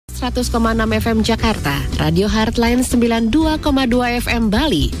100,6 FM Jakarta, Radio Heartline 92,2 FM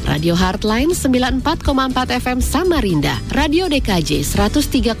Bali, Radio Heartline 94,4 FM Samarinda, Radio DKJ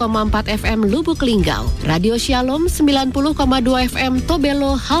 103,4 FM Lubuk Linggau, Radio Shalom 90,2 FM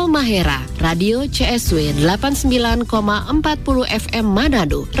Tobelo Halmahera, Radio CSW 89,40 FM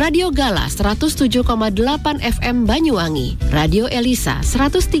Manado, Radio Gala 107,8 FM Banyuwangi, Radio Elisa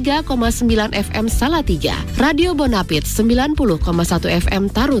 103,9 FM Salatiga, Radio Bonapit 90,1 FM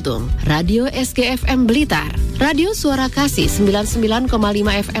Tarutung, Radio SGFM Blitar, Radio Suara Kasih 99,5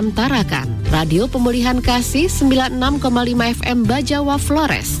 FM Tarakan, Radio Pemulihan Kasih 96,5 FM Bajawa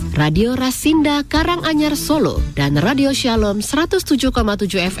Flores, Radio Rasinda Karanganyar Solo, dan Radio Shalom 107,7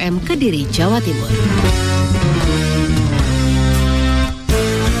 FM Kediri, Jawa Timur.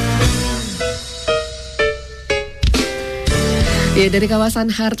 Ya, dari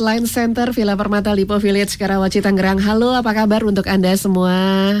kawasan Heartline Center, Villa Permata Lipo Village, Karawaci, Tangerang. Halo, apa kabar untuk Anda semua?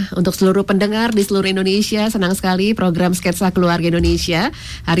 Untuk seluruh pendengar di seluruh Indonesia, senang sekali program Sketsa Keluarga Indonesia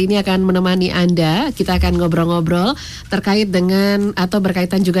hari ini akan menemani Anda. Kita akan ngobrol-ngobrol terkait dengan atau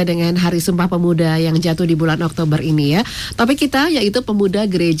berkaitan juga dengan Hari Sumpah Pemuda yang jatuh di bulan Oktober ini ya. Topik kita yaitu Pemuda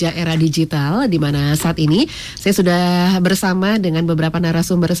Gereja Era Digital, di mana saat ini saya sudah bersama dengan beberapa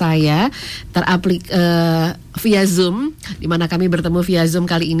narasumber saya via Zoom, di mana kami bertemu via Zoom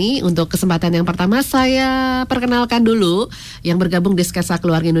kali ini. Untuk kesempatan yang pertama saya perkenalkan dulu yang bergabung di Sketsa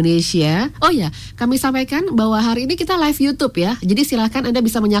Keluarga Indonesia. Oh ya, kami sampaikan bahwa hari ini kita live YouTube ya. Jadi silakan Anda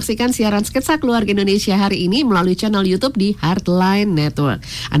bisa menyaksikan siaran Sketsa Keluarga Indonesia hari ini melalui channel YouTube di Heartline Network.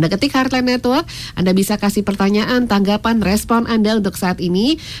 Anda ketik Heartline Network, Anda bisa kasih pertanyaan, tanggapan, respon Anda untuk saat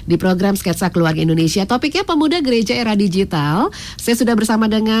ini di program Sketsa Keluarga Indonesia. Topiknya Pemuda Gereja Era Digital. Saya sudah bersama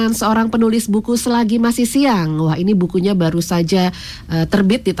dengan seorang penulis buku Selagi Masih Siang. Wah, ini bukunya baru saja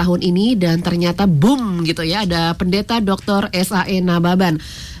terbit di tahun ini dan ternyata boom gitu ya. Ada Pendeta Dr. SAE Nababan.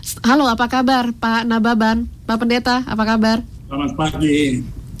 Halo, apa kabar Pak Nababan? Pak Pendeta, apa kabar? Selamat pagi.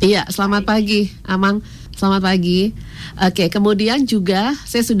 Iya, selamat pagi Amang. Selamat pagi. Oke, kemudian juga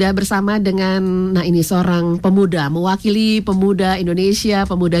saya sudah bersama dengan, ini seorang pemuda, mewakili pemuda Indonesia,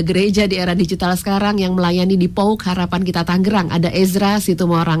 pemuda gereja di era digital sekarang yang melayani di PAUK Harapan Kita Tangerang. Ada Ezra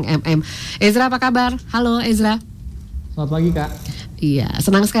Situmorang MM. Ezra, apa kabar? Halo Ezra. Selamat pagi Kak. Iya,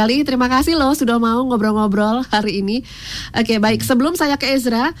 senang sekali. Terima kasih loh sudah mau ngobrol-ngobrol hari ini. Oke, baik. Sebelum saya ke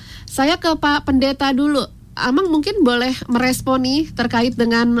Ezra, saya ke Pak Pendeta dulu. Amang mungkin boleh merespon nih terkait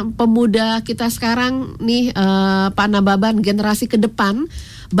dengan pemuda kita sekarang nih, Pak Nababan, generasi ke depan.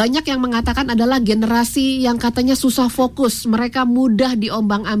 Banyak yang mengatakan adalah generasi yang katanya susah fokus, mereka mudah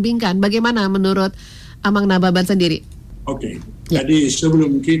diombang-ambingkan. Bagaimana menurut Amang Nababan sendiri? Oke, jadi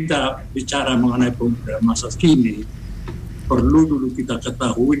sebelum kita bicara mengenai pemuda masa kini, perlu dulu kita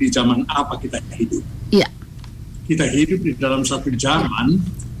ketahui di zaman apa kita hidup. Iya. Kita hidup di dalam satu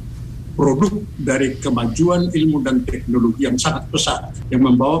zaman produk dari kemajuan ilmu dan teknologi yang sangat pesat, yang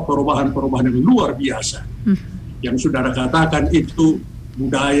membawa perubahan-perubahan yang luar biasa. Yang saudara katakan itu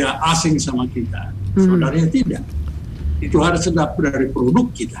budaya asing sama kita. Saudaranya tidak. Itu harus sedap dari produk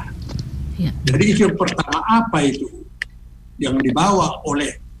kita. Ya. Jadi itu yang pertama, apa itu yang dibawa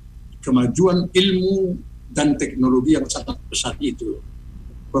oleh kemajuan ilmu dan teknologi yang sangat besar itu.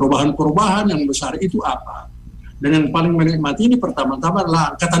 Perubahan-perubahan yang besar itu apa? Dan yang paling menikmati ini pertama-tama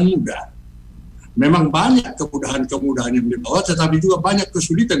adalah angkatan muda. Memang banyak kemudahan-kemudahan yang dibawa, tetapi juga banyak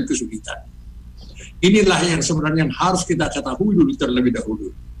kesulitan-kesulitan. Inilah yang sebenarnya yang harus kita ketahui dulu terlebih dahulu.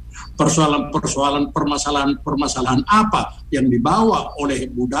 Persoalan-persoalan, permasalahan apa yang dibawa oleh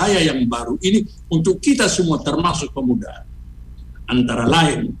budaya yang baru ini untuk kita semua termasuk pemuda. Antara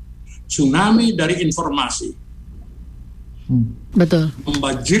lain, tsunami dari informasi. Betul.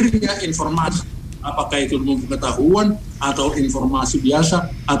 Membajirnya informasi, apakah itu ilmu pengetahuan atau informasi biasa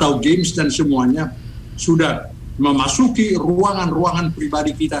atau games dan semuanya sudah memasuki ruangan-ruangan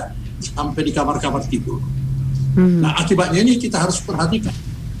pribadi kita sampai di kamar-kamar tidur. Nah, akibatnya ini kita harus perhatikan,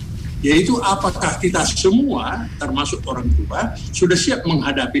 yaitu apakah kita semua termasuk orang tua sudah siap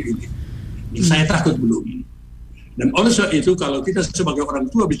menghadapi ini. Saya takut belum. Dan oleh sebab itu, kalau kita sebagai orang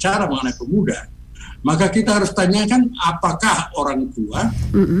tua bicara mengenai pemuda, maka kita harus tanyakan apakah orang tua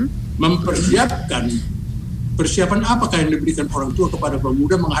mempersiapkan persiapan apakah yang diberikan orang tua kepada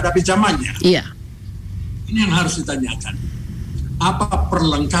pemuda menghadapi zamannya. Iya. Ini yang harus ditanyakan. Apa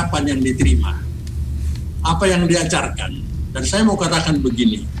perlengkapan yang diterima? Apa yang diajarkan? Dan saya mau katakan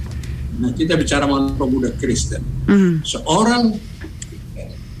begini. Nah, kita bicara mengenai pemuda Kristen. Seorang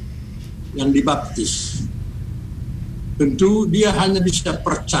yang dibaptis, tentu dia hanya bisa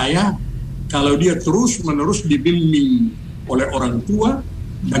percaya kalau dia terus-menerus dibimbing oleh orang tua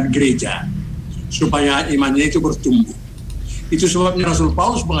dan gereja supaya imannya itu bertumbuh. Itu sebabnya Rasul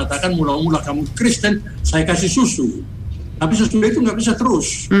Paulus mengatakan, mula-mula kamu Kristen, saya kasih susu. Tapi sesudah itu nggak bisa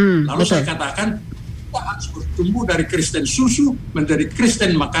terus. Lalu saya katakan, kita harus bertumbuh dari Kristen susu menjadi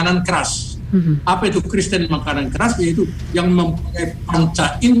Kristen makanan keras. Apa itu Kristen makanan keras? Yaitu yang mempunyai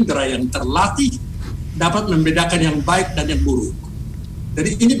panca indera yang terlatih, dapat membedakan yang baik dan yang buruk.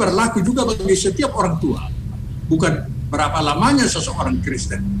 Jadi ini berlaku juga bagi setiap orang tua. Bukan berapa lamanya seseorang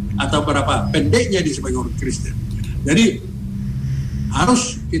Kristen, atau berapa pendeknya dia sebagai orang Kristen. Jadi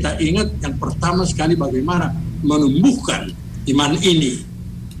harus kita ingat yang pertama sekali bagaimana menumbuhkan iman ini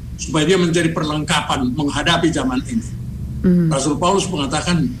supaya dia menjadi perlengkapan menghadapi zaman ini. Rasul Paulus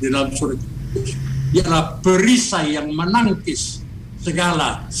mengatakan di dalam surat itu, dia adalah perisai yang menangkis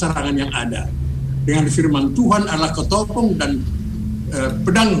segala serangan yang ada. Dengan firman Tuhan adalah ketopong dan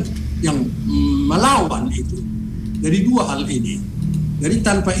pedang yang melawan itu. Jadi dua hal ini. Jadi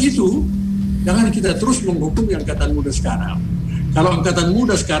tanpa itu jangan kita terus menghukum yang angkatan muda sekarang. Kalau angkatan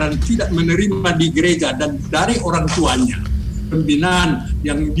muda sekarang tidak menerima di gereja dan dari orang tuanya pembinaan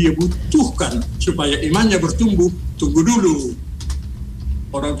yang dia butuhkan supaya imannya bertumbuh, tunggu dulu.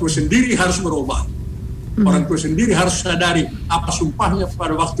 Orang tua sendiri harus berubah. Orang tua sendiri harus sadari apa sumpahnya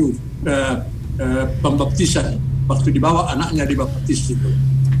pada waktu pembaptisan, waktu dibawa anaknya dibaptis itu.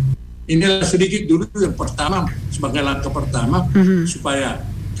 Inilah sedikit dulu yang pertama, sebagai langkah pertama, supaya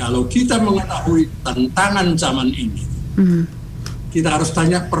kalau kita mengetahui tantangan zaman ini, kita harus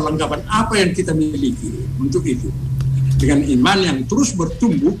tanya perlengkapan apa yang kita miliki untuk itu. Dengan iman yang terus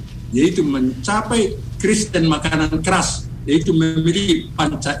bertumbuh, yaitu mencapai Kristen makanan keras, yaitu memiliki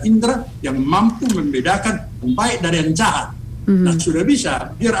panca indera yang mampu membedakan yang baik dari yang jahat. Nah, sudah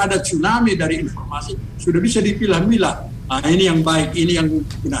bisa, biar ada tsunami dari informasi, sudah bisa dipilah-milah. Nah, ini yang baik, ini yang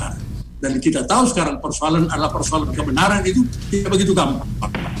benar. Dan kita tahu sekarang persoalan adalah persoalan kebenaran itu tidak begitu gampang.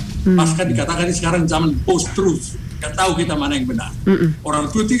 Bahkan dikatakan sekarang zaman post-truth. Tidak tahu kita mana yang benar. Orang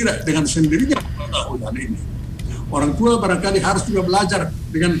tua tidak dengan sendirinya mengetahui hal ini. Orang tua barangkali harus juga belajar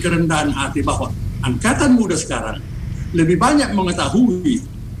dengan kerendahan hati bahwa angkatan muda sekarang lebih banyak mengetahui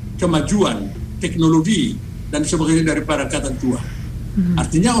kemajuan teknologi dan sebagainya daripada angkatan tua.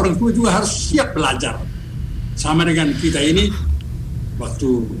 Artinya orang tua juga harus siap belajar. Sama dengan kita ini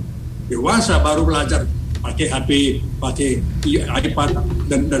waktu dewasa baru belajar pakai HP, pakai iPad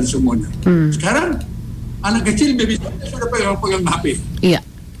dan semuanya. Sekarang anak kecil sudah pegang HP. Iya.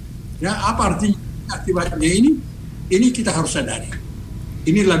 Ya, apa artinya akibatnya ini? Ini kita harus sadari.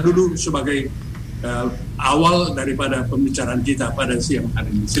 Inilah dulu sebagai awal daripada pembicaraan kita pada siang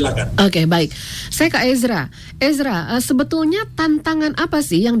hari ini. Silakan. Oke, baik. Saya ke Ezra. Ezra, sebetulnya tantangan apa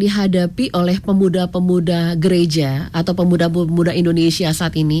sih yang dihadapi oleh pemuda-pemuda gereja atau pemuda-pemuda Indonesia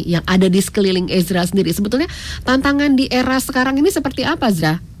saat ini yang ada di sekeliling Ezra sendiri? Sebetulnya tantangan di era sekarang ini seperti apa,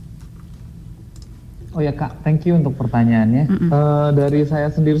 Ezra? Oh ya Kak, thank you untuk pertanyaannya. Dari saya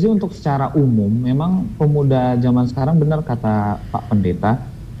sendiri sih untuk secara umum, memang pemuda zaman sekarang benar kata Pak Pendeta,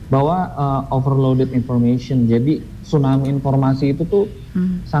 bahwa overloaded information, jadi tsunami informasi itu tuh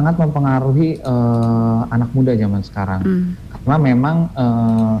sangat mempengaruhi anak muda zaman sekarang. Karena memang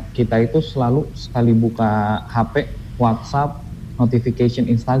kita itu selalu sekali buka HP, WhatsApp, notification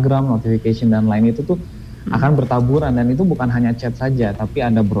Instagram, notification dan lain itu tuh akan bertaburan, dan itu bukan hanya chat saja, tapi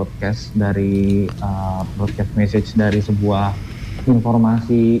ada broadcast dari broadcast message dari sebuah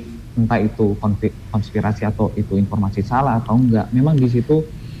informasi, entah itu konspirasi atau itu informasi salah atau enggak. Memang di situ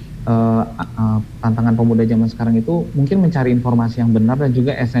tantangan pemuda zaman sekarang itu mungkin mencari informasi yang benar, dan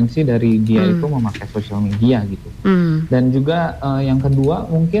juga esensi dari dia itu memakai sosial media gitu. Dan juga yang kedua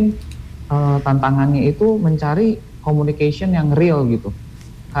mungkin tantangannya itu mencari communication yang real gitu,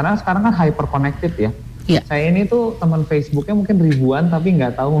 karena sekarang kan hyper connected ya. Yeah. Saya ini tuh teman Facebooknya mungkin ribuan, tapi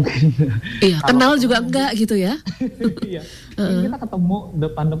nggak tahu mungkin. Iya, kenal juga enggak gitu ya. Iya. Kita ketemu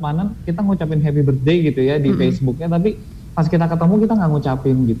depan-depanan, kita ngucapin happy birthday gitu ya di Facebooknya, tapi pas kita ketemu kita nggak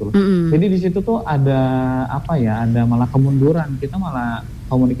ngucapin gitu loh. Jadi di situ tuh ada apa ya? Ada malah kemunduran. Kita malah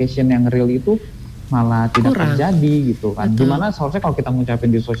communication yang real itu malah tidak terjadi gitu kan. Gimana seharusnya kalau kita ngucapin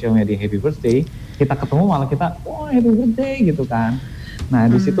di sosial media happy birthday, kita ketemu malah kita happy birthday gitu kan. Nah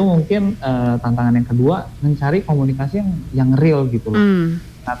di situ mungkin tantangan yang kedua, mencari komunikasi yang real gitu loh.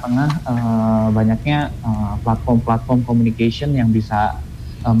 Tengah banyaknya platform communication yang bisa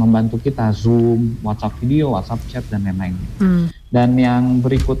membantu kita, Zoom, WhatsApp video, WhatsApp chat dan lain-lain. Dan yang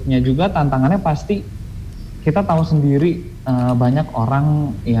berikutnya juga tantangannya pasti kita tahu sendiri, banyak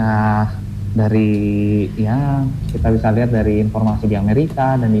orang ya dari kita bisa lihat dari informasi di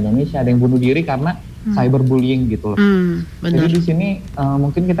Amerika dan di Indonesia ada yang bunuh diri karena cyberbullying gitu loh. Jadi di sini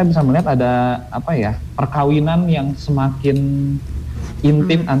mungkin kita bisa melihat ada perkawinan yang semakin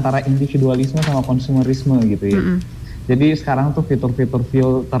intim antara individualisme sama konsumerisme gitu ya. Jadi sekarang tuh fitur-fitur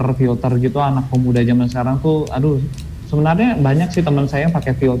filter gitu anak pemuda zaman sekarang tuh, aduh, sebenarnya banyak sih teman saya yang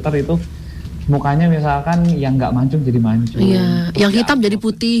pakai filter itu mukanya misalkan yang nggak mancung jadi mancung. Iya, yang hitam jadi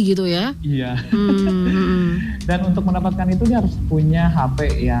putih gitu ya. Iya. Dan untuk mendapatkan itu dia harus punya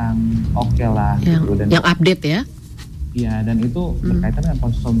HP yang oke lah gitu. Dan yang update ya. Iya, dan itu berkaitan dengan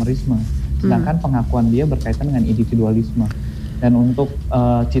konsumerisme. Sedangkan pengakuan dia berkaitan dengan individualisme. Dan untuk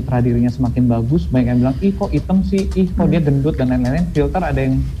citra dirinya semakin bagus, banyak yang bilang, ih kok hitam sih, ih kok dia gendut dan lain-lain. Filter ada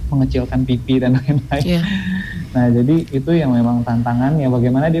yang mengecilkan pipi dan lain-lain. Yeah. Nah, jadi itu yang memang tantangannya,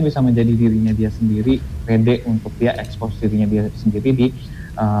 bagaimana dia bisa menjadi dirinya dia sendiri, pede untuk dia expose dirinya dia sendiri di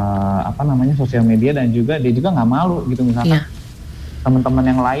sosial media, dan juga dia juga nggak malu gitu, misalkan teman-teman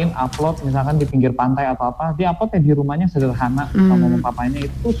yang lain upload misalkan di pinggir pantai atau apa, dia uploadnya di rumahnya sederhana sama mama papanya,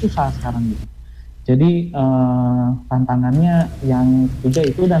 itu susah sekarang gitu. Jadi tantangannya yang ketiga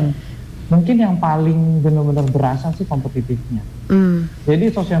itu, dan mungkin yang paling benar-benar berasa sih kompetitifnya.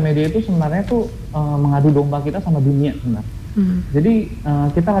 Jadi sosial media itu sebenarnya tuh mengadu domba kita sama dunia sebenarnya. Jadi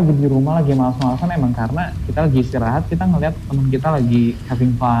kita lagi di rumah lagi malas-malasan emang karena kita lagi istirahat, kita ngelihat teman kita lagi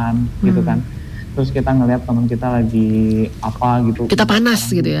having fun gitu kan. Terus kita ngelihat teman kita lagi apa gitu. Kita panas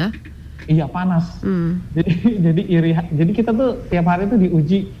gitu ya. Iya, panas. Jadi iri. Jadi kita tuh tiap hari tuh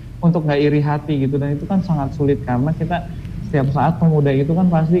diuji untuk nggak iri hati gitu, dan itu kan sangat sulit karena kita setiap saat pemuda itu kan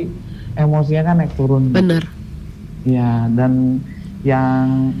pasti emosinya kan naik turun. Bener. Ya, dan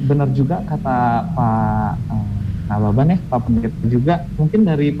yang benar juga kata Pak Nababan ya, Pak Pendeta juga, mungkin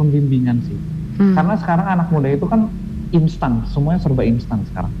dari pembimbingan sih. Karena sekarang anak muda itu kan instan, semuanya serba instan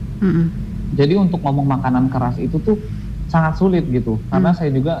sekarang. Jadi untuk ngomong makanan keras itu tuh sangat sulit gitu. Karena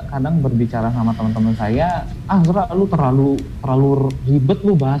saya juga kadang berbicara sama teman-teman saya, Zra, lu terlalu ribet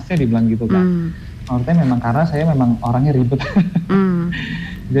lu bahasnya, dibilang gitu kan. Maksudnya memang karena saya memang orangnya ribet.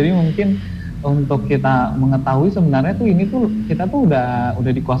 Jadi mungkin untuk kita mengetahui sebenarnya tuh ini tuh kita tuh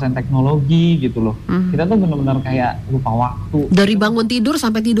udah dikuasain teknologi gitu loh. Kita tuh benar-benar kayak lupa waktu. Dari bangun tidur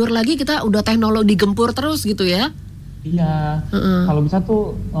sampai tidur lagi kita udah teknologi gempur terus gitu ya. Iya. Kalau bisa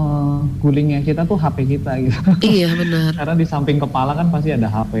tuh gulingnya kita tuh HP kita gitu. Iya, benar. Karena di samping kepala kan pasti ada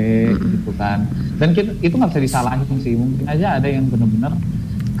HP gitu kan. Dan itu nggak bisa disalahin sih. Mungkin aja ada yang benar-benar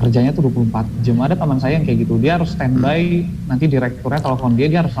kerjanya tuh 24 jam. Ada teman saya yang kayak gitu, dia harus standby, nanti direkturnya telepon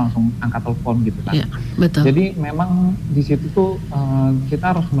dia harus langsung angkat telepon gitu kan. Iya, betul. Jadi memang di situ tuh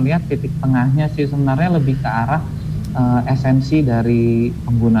kita harus melihat titik tengahnya sih, sebenarnya lebih ke arah esensi dari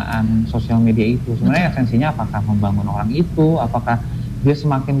penggunaan sosial media itu. Sebenarnya esensinya apakah membangun orang itu, apakah dia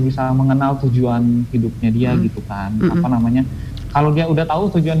semakin bisa mengenal tujuan hidupnya dia gitu kan. Kalau dia udah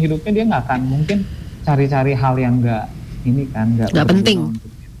tahu tujuan hidupnya, dia nggak akan mungkin cari-cari hal yang nggak penting.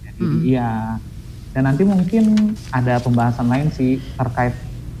 Iya, dan nanti mungkin ada pembahasan lain sih terkait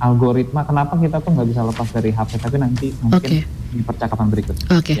algoritma, kenapa kita tuh nggak bisa lepas dari HP, tapi nanti mungkin di percakapan berikutnya.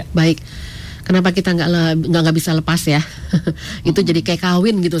 Baik. Kenapa kita nggak bisa lepas ya? Itu jadi kayak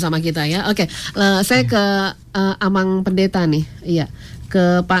kawin gitu sama kita ya. Saya ke Amang Pendeta nih,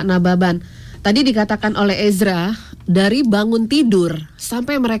 ke Pak Nababan. Tadi dikatakan oleh Ezra, dari bangun tidur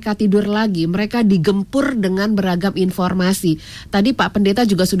sampai mereka tidur lagi, mereka digempur dengan beragam informasi. Tadi Pak Pendeta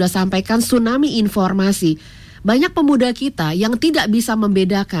juga sudah sampaikan tsunami informasi. Banyak pemuda kita yang tidak bisa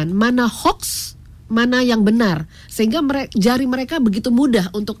membedakan mana hoax, mana yang benar, sehingga jari mereka begitu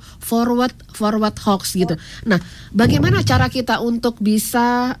mudah untuk forward hoax gitu. Nah, bagaimana cara kita untuk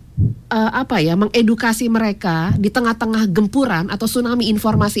bisa mengedukasi mereka di tengah-tengah gempuran atau tsunami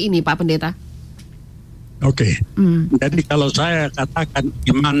informasi ini, Pak Pendeta? Jadi kalau saya katakan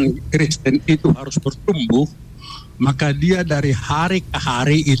iman Kristen itu harus bertumbuh, maka dia dari hari ke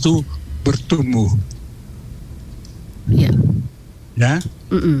hari itu bertumbuh. Ya.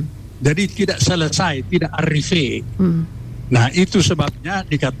 Jadi tidak selesai, tidak arife. Nah, itu sebabnya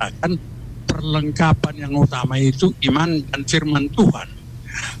dikatakan perlengkapan yang utama itu iman dan firman Tuhan.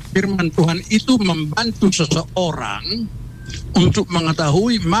 Firman Tuhan itu membantu seseorang untuk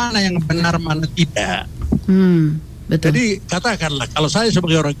mengetahui mana yang benar, mana tidak. Betul. Jadi katakanlah kalau saya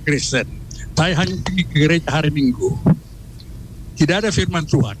sebagai orang Kristen, saya hanya pergi ke gereja hari Minggu, tidak ada firman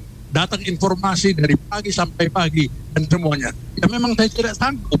Tuhan, datang informasi dari pagi sampai pagi dan semuanya, ya memang saya tidak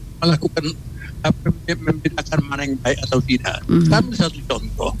sanggup melakukan membedakan mana yang baik atau tidak. Tapi satu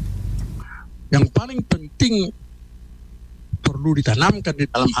contoh yang paling penting perlu ditanamkan di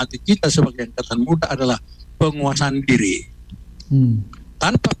dalam hati kita sebagai angkatan muda adalah penguasaan diri.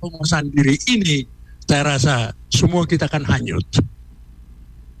 Tanpa penguasaan diri ini, saya rasa semua kita akan hanyut.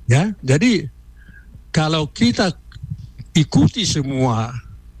 Ya, jadi kalau kita ikuti semua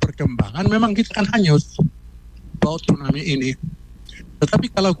perkembangan, memang kita akan hanyut baut tsunami ini. Tetapi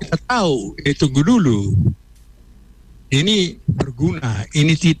kalau kita tahu, tunggu dulu, ini berguna,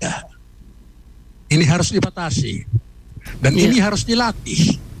 ini tidak. Ini harus dibatasi. Dan ini harus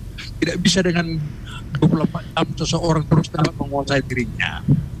dilatih. Tidak bisa dengan 24 jam seseorang terus dapat menguasai dirinya.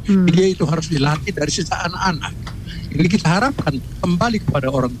 Dia itu harus dilatih dari sejak anak-anak. Ini kita harapkan kembali kepada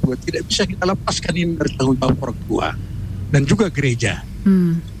orang tua. Tidak bisa kita lepaskan ini dari tanggung jawab orang tua dan juga gereja.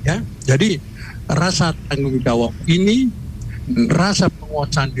 Ya, jadi rasa tanggung jawab ini, rasa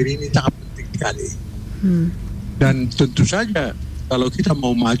penguasaan diri ini sangat penting sekali. Dan tentu saja kalau kita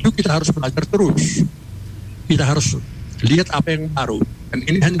mau maju, kita harus belajar terus. Kita harus lihat apa yang baru. Dan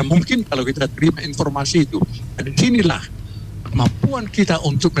ini hanya mungkin kalau kita terima informasi itu. Dan disinilah kemampuan kita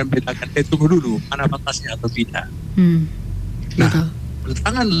untuk membedakan, tunggu dulu, mana batasnya atau tidak. Nah,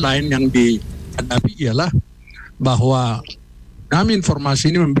 tantangan lain yang dihadapi ialah bahwa kami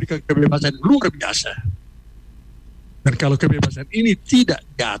informasi ini memberikan kebebasan luar biasa. Dan kalau kebebasan ini tidak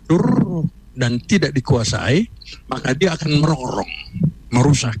diatur dan tidak dikuasai, maka dia akan merorong,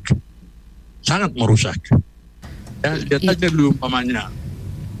 merusak, sangat merusak. Ya, lihat aja dulu umpamanya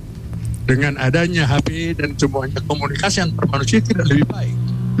dengan adanya HP dan semuanya, komunikasi antar manusia tidak lebih baik.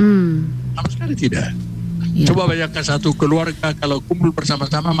 Sama sekali tidak. Coba bayangkan satu keluarga kalau kumpul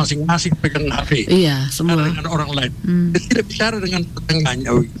bersama-sama masing-masing pegang HP. Semua dengan orang lain. Dia tidak bicara dengan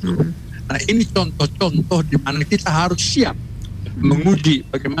tetangganya begitu. Nah, ini contoh-contoh di mana kita harus siap menguji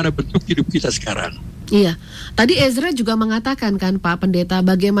bagaimana bentuk hidup kita sekarang. Iya, tadi Ezra juga mengatakan kan Pak Pendeta,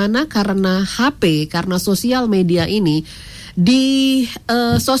 bagaimana karena HP, karena sosial media ini, di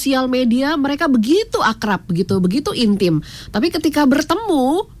sosial media mereka begitu akrab, begitu intim. Tapi ketika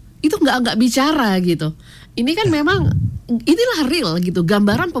bertemu itu nggak bicara gitu. Ini kan memang inilah real gitu,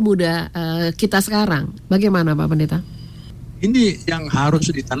 gambaran pemuda kita sekarang. Bagaimana Pak Pendeta? Ini yang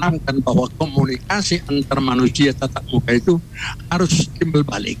harus ditanamkan bahwa komunikasi antar manusia tatap muka itu harus timbul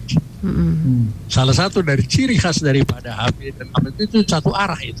balik. Salah satu dari ciri khas daripada HP dan HP itu satu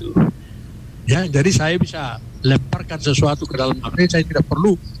arah itu. Ya, jadi saya bisa lemparkan sesuatu ke dalam HP, saya tidak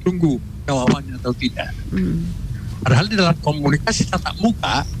perlu tunggu jawabannya atau tidak. Padahal di dalam komunikasi tatap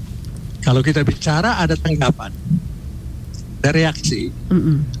muka, kalau kita bicara ada tanggapan, ada reaksi,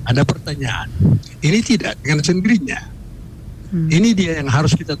 ada pertanyaan. Ini tidak dengan sendirinya. Ini dia yang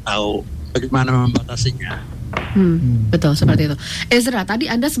harus kita tahu bagaimana membatasinya. Betul, seperti itu. Ezra,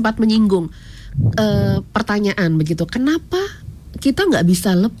 tadi Anda sempat menyinggung pertanyaan begitu. Kenapa kita nggak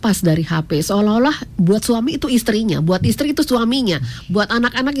bisa lepas dari HP? Seolah-olah buat suami itu istrinya, buat istri itu suaminya, buat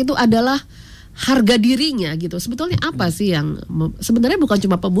anak-anak itu adalah harga dirinya gitu. Sebetulnya apa sih yang sebenarnya bukan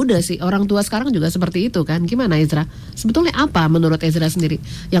cuma pemuda sih, orang tua sekarang juga seperti itu kan? Gimana Ezra? Sebetulnya apa menurut Ezra sendiri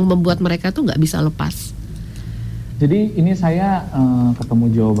yang membuat mereka tuh nggak bisa lepas? Jadi ini saya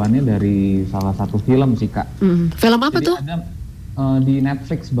ketemu jawabannya dari salah satu film sih Kak. Film apa tuh? Ada di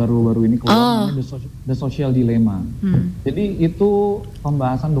Netflix baru-baru ini keluar, namanya The Social Dilemma. Jadi itu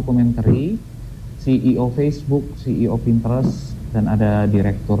pembahasan dokumenter CEO Facebook, CEO Pinterest, dan ada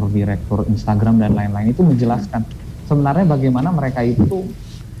direktur Instagram dan lain-lain itu menjelaskan sebenarnya bagaimana mereka itu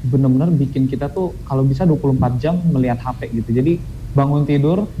benar-benar bikin kita tuh kalau bisa 24 jam melihat HP gitu. Jadi bangun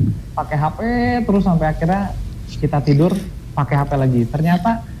tidur pakai HP terus sampai akhirnya kita tidur pakai HP lagi.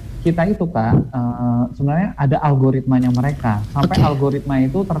 Ternyata kita itu Kak sebenarnya ada algoritmanya mereka. Sampai algoritma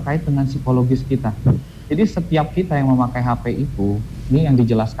itu terkait dengan psikologis kita. Jadi setiap kita yang memakai HP itu, ini yang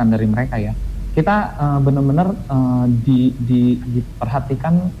dijelaskan dari mereka ya, kita benar-benar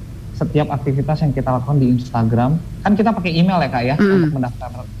diperhatikan setiap aktivitas yang kita lakukan di Instagram. Kan kita pakai email ya Kak ya untuk mendaftar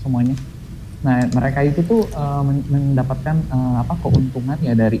semuanya. Nah mereka itu tuh mendapatkan keuntungan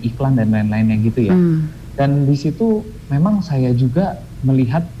ya dari iklan dan lain-lainnya gitu ya. Dan di situ memang saya juga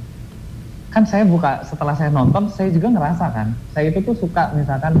melihat, kan saya buka setelah saya nonton, saya juga ngerasa kan, saya itu tuh suka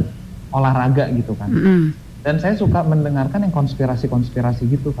misalkan olahraga gitu kan. Dan saya suka mendengarkan yang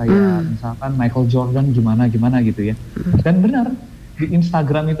konspirasi-konspirasi gitu kayak misalkan Michael Jordan gimana gitu ya. Dan benar di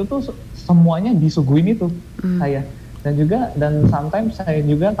Instagram itu tuh semuanya disuguhin itu saya. Dan sometimes saya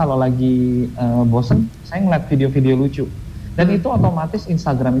juga kalau lagi bosen, saya ngeliat video-video lucu. Dan itu otomatis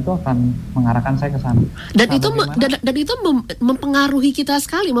Instagram itu akan mengarahkan saya ke sana. Dan itu mempengaruhi kita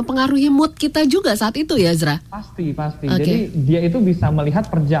sekali, mempengaruhi mood kita juga saat itu ya, Zra? Pasti. Jadi dia itu bisa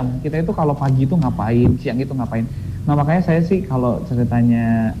melihat per jam. Kita itu kalau pagi itu ngapain, siang itu ngapain. Nah makanya saya sih kalau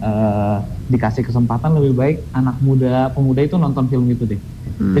ceritanya dikasih kesempatan lebih baik anak muda, pemuda itu nonton film itu deh.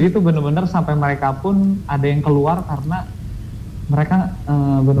 Jadi itu benar-benar sampai mereka pun ada yang keluar karena mereka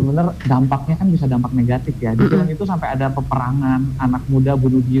benar-benar dampaknya kan bisa dampak negatif ya. Di film itu sampai ada peperangan, anak muda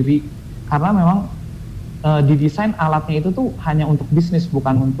bunuh diri. Karena memang didesain alatnya itu tuh hanya untuk bisnis,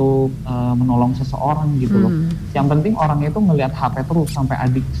 bukan untuk menolong seseorang gitu loh. Yang penting orang itu ngelihat HP terus sampai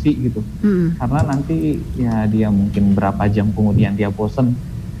adiksi gitu. Karena nanti ya dia mungkin berapa jam kemudian dia bosen,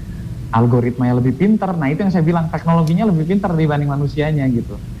 algoritmanya lebih pintar. Nah itu yang saya bilang, teknologinya lebih pintar dibanding manusianya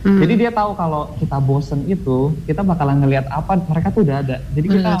gitu. Jadi dia tahu kalau kita bosen itu, kita bakalan ngelihat apa, mereka tuh udah ada. Jadi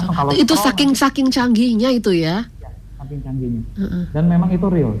kita langsung kalau itu saking canggihnya itu ya. Saking canggihnya. Dan memang itu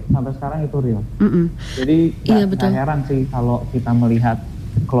real, sampai sekarang itu real. Jadi gak heran sih kalau kita melihat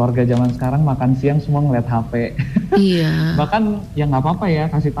keluarga zaman sekarang makan siang semua ngeliat HP. Iya. Bahkan ya nggak apa-apa ya,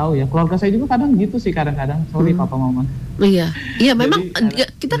 kasih tahu ya. Keluarga saya juga kadang gitu sih, kadang-kadang. Sorry papa mama. Iya, iya memang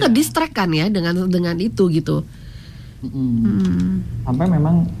kita ke distract kan ya dengan itu gitu. Sampai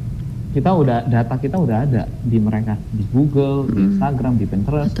memang data kita udah ada di mereka, di Google, di Instagram, di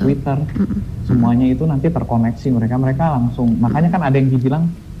Pinterest, Twitter, semuanya itu nanti terkoneksi mereka langsung. Makanya kan ada yang dibilang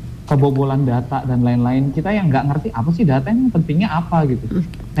kebobolan data dan lain-lain. Kita yang nggak ngerti apa sih data, yang pentingnya apa gitu.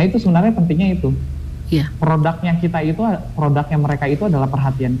 Nah itu sebenarnya pentingnya itu. Iya. Produknya mereka itu adalah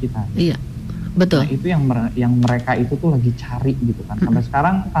perhatian kita. Iya, betul. Nah itu yang mereka itu tuh lagi cari gitu kan. Sampai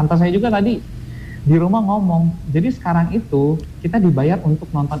sekarang tante saya juga tadi di rumah ngomong, jadi sekarang itu kita dibayar untuk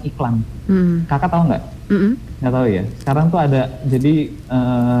nonton iklan. Kakak tahu nggak? Nggak tahu ya. Sekarang tuh ada jadi.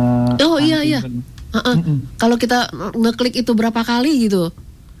 Iya. Kalau kita ngeklik itu berapa kali gitu?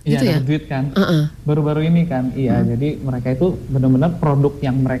 Iya, gitu ya? duit kan. Baru-baru ini kan, iya. Jadi mereka itu benar-benar produk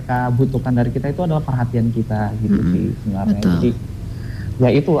yang mereka butuhkan dari kita itu adalah perhatian kita gitu sih sebenarnya. Betul. Jadi ya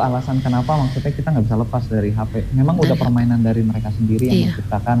itu alasan kenapa maksudnya kita nggak bisa lepas dari HP. Memang udah permainan dari mereka sendiri yang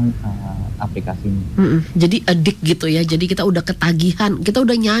menciptakan aplikasinya. Jadi addict gitu ya. Jadi kita udah ketagihan, kita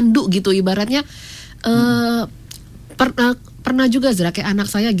udah nyandu gitu ibaratnya. Pernah juga Zra, kayak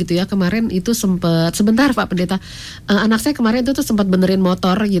anak saya gitu ya, kemarin itu sebentar Pak Pendeta, anak saya kemarin itu tuh sempat benerin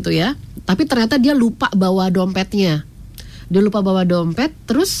motor gitu ya, tapi ternyata dia lupa bawa dompetnya.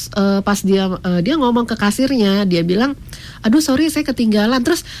 Terus pas dia ngomong ke kasirnya, dia bilang, aduh sorry saya ketinggalan.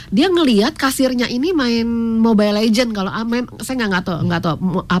 Terus dia ngelihat kasirnya ini main Mobile Legend, kalau saya nggak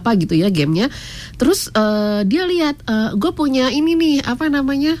tahu apa gitu ya gamenya. Terus dia lihat, gue punya ini nih apa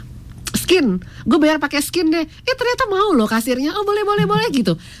namanya, skin, gue bayar pakai skin deh. Ternyata mau loh kasirnya, oh boleh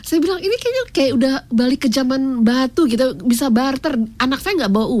gitu. Saya bilang ini kayaknya kayak udah balik ke zaman batu gitu, bisa barter. Anak saya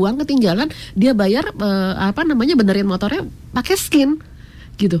nggak bawa uang, ketinggalan, dia bayar benerin motornya pakai skin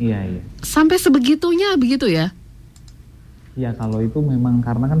gitu. Iya. Sampai sebegitunya begitu ya? Ya kalau itu memang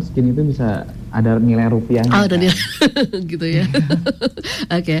karena kan skin itu bisa ada nilai rupiahnya. Oh, ada nilai gitu ya.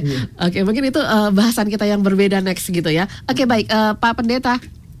 Oke, mungkin itu bahasan kita yang berbeda next gitu ya. Oke, baik Pak Pendeta.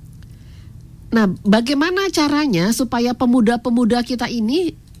 Nah, bagaimana caranya supaya pemuda-pemuda kita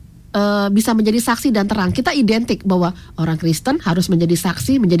ini bisa menjadi saksi dan terang? Kita identik bahwa orang Kristen harus menjadi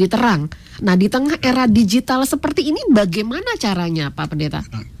saksi, menjadi terang. Nah, di tengah era digital seperti ini, bagaimana caranya, Pak Pendeta?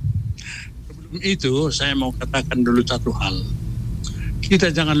 Sebelum itu, saya mau katakan dulu satu hal. Kita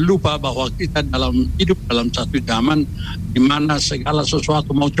jangan lupa bahwa kita hidup dalam satu zaman di mana segala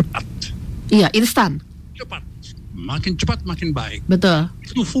sesuatu mau cepat. Iya, instan. Cepat. Makin cepat makin baik. Betul.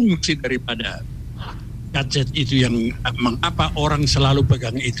 Itu fungsi daripada gadget itu yang mengapa orang selalu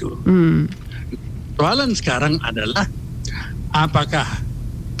pegang itu. Soalan sekarang adalah apakah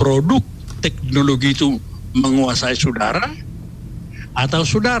produk teknologi itu menguasai saudara atau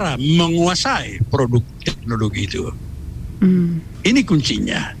saudara menguasai produk teknologi itu. Ini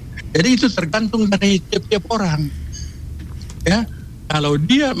kuncinya. Jadi itu tergantung dari tiap-tiap orang. Ya, kalau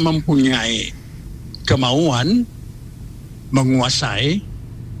dia mempunyai kemauan menguasai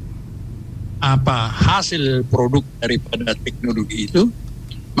apa hasil produk daripada teknologi itu,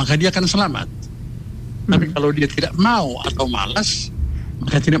 maka dia akan selamat. Tapi kalau dia tidak mau atau malas,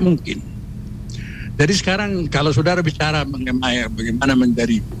 maka tidak mungkin. Jadi sekarang kalau saudara bicara bagaimana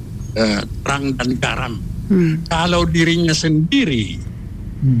menjadi terang dan garam, kalau dirinya sendiri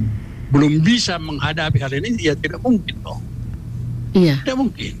belum bisa menghadapi hal ini, ya tidak mungkin loh. Iya. Tidak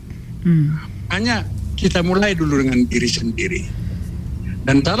mungkin. Makanya kita mulai dulu dengan diri sendiri.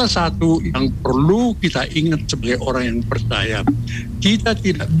 Dan salah satu yang perlu kita ingat sebagai orang yang percaya, kita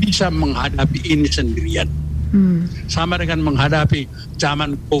tidak bisa menghadapi ini sendirian. Sama dengan menghadapi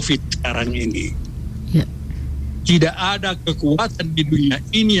zaman COVID sekarang ini. Ya. Tidak ada kekuatan di dunia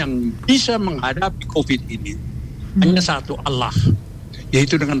ini yang bisa menghadapi COVID ini. Hanya satu, Allah,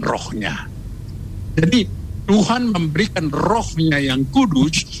 yaitu dengan rohnya. Jadi Tuhan memberikan rohnya yang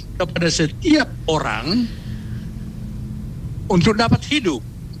kudus kepada setiap orang untuk dapat hidup.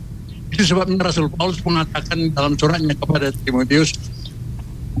 Itu sebabnya Rasul Paulus mengatakan dalam suratnya kepada Timotius,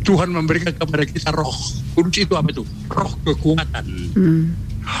 Tuhan memberikan kepada kita roh kudus. Itu apa itu? Roh kekuatan,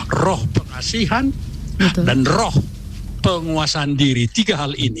 roh pengasihan, Betul. dan roh penguasaan diri. 3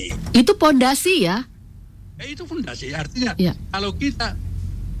 hal ini. Itu pondasi ya? Itu fondasi. Artinya Ya. kalau kita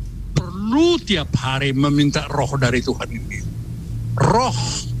perlu tiap hari meminta roh dari Tuhan ini, roh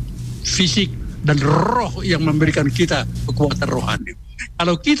fisik dan roh yang memberikan kita kekuatan rohani.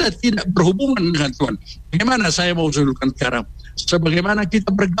 Kalau kita tidak berhubungan dengan Tuhan, bagaimana saya mau usulkan sekarang? Sebagaimana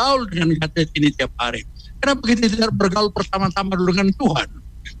kita bergaul dengan katet ini tiap hari. Kenapa kita tidak bergaul pertama-tama dulu dengan Tuhan?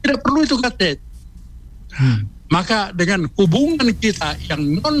 Tidak perlu itu katet. Maka dengan hubungan kita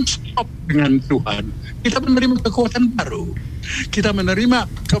yang non-stop dengan Tuhan, kita menerima kekuatan baru. Kita menerima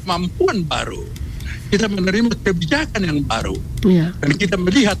kemampuan baru. Kita menerima kebijakan yang baru. Iya. Dan kita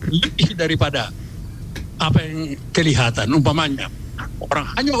melihat lebih daripada apa yang kelihatan. Umpamanya,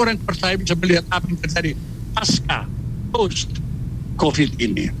 hanya orang yang percaya bisa melihat apa yang terjadi pasca, post COVID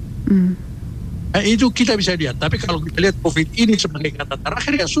ini. Itu kita bisa lihat. Tapi kalau kita lihat COVID ini sebagai kata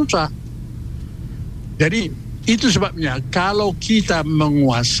terakhir, ya susah. Jadi itu sebabnya kalau kita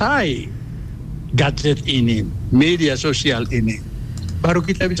menguasai gadget ini, media sosial ini, baru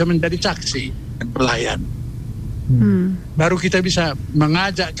kita bisa menjadi saksi dan pelayan. Baru kita bisa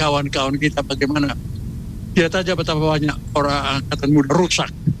mengajak kawan-kawan kita bagaimana. Lihat aja betapa banyak orang angkatan muda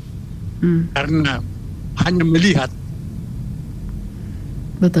rusak karena hanya melihat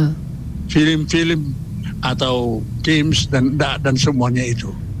Betul. film-film atau games dan semuanya itu.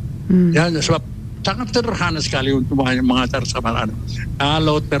 Ya, sebab sangat sederhana sekali untuk mengajar sama anak.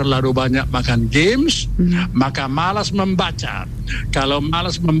 Kalau terlalu banyak makan games, maka malas membaca. Kalau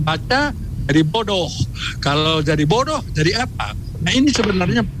malas membaca, jadi bodoh. Kalau jadi bodoh, jadi apa? Nah, ini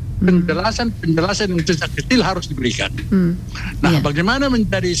sebenarnya penjelasan yang sejak kecil harus diberikan. Nah, bagaimana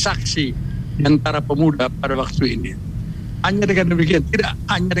menjadi saksi di antara pemuda pada waktu ini? Hanya dengan demikian, tidak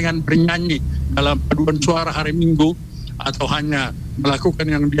hanya dengan bernyanyi dalam paduan suara hari Minggu, atau hanya melakukan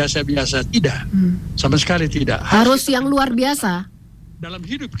yang biasa-biasa, tidak, sama sekali tidak. Harus yang luar biasa dalam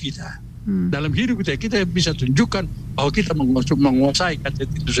hidup kita. Dalam hidup kita bisa tunjukkan bahwa kita menguasai katet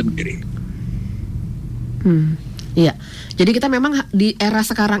itu sendiri. Iya, jadi kita memang di era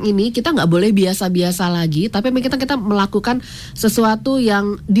sekarang ini kita nggak boleh biasa-biasa lagi, tapi kita melakukan sesuatu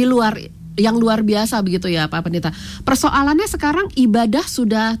yang di luar, yang luar biasa begitu ya Pak Pendeta. Persoalannya sekarang ibadah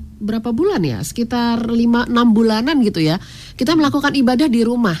sudah berapa bulan ya? Sekitar 5-6 bulanan gitu ya. Kita melakukan ibadah di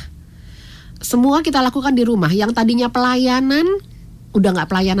rumah. Semua kita lakukan di rumah. Yang tadinya pelayanan udah nggak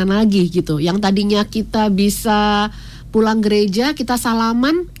pelayanan lagi gitu. Yang tadinya kita bisa pulang gereja, kita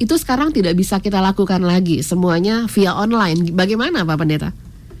salaman, itu sekarang tidak bisa kita lakukan lagi. Semuanya via online. Bagaimana Pak Pendeta?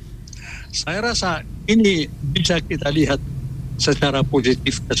 Saya rasa ini bisa kita lihat secara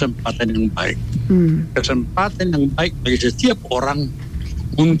positif, kesempatan yang baik. Kesempatan yang baik bagi setiap orang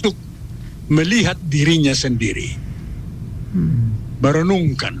untuk melihat dirinya sendiri.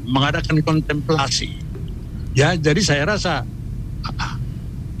 Merenungkan, mengadakan kontemplasi. Ya, jadi saya rasa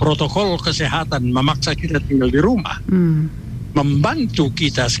protokol kesehatan memaksa kita tinggal di rumah. Membantu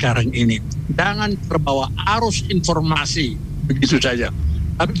kita sekarang ini. Jangan terbawa arus informasi begitu saja.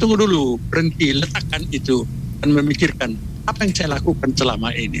 Tapi tunggu dulu, berhenti, letakkan itu dan memikirkan apa yang saya lakukan selama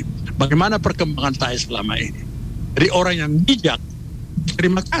ini, bagaimana perkembangan saya selama ini. Jadi orang yang bijak,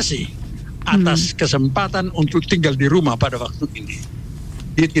 terima kasih atas kesempatan untuk tinggal di rumah pada waktu ini.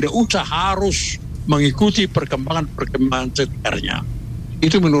 Dia tidak usah harus mengikuti perkembangan sekitarnya.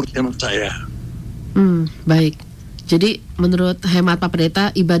 Itu menurut hemat saya. Baik. Jadi menurut hemat Pak Pendeta,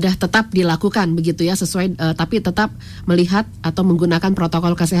 ibadah tetap dilakukan begitu ya, sesuai tapi tetap melihat atau menggunakan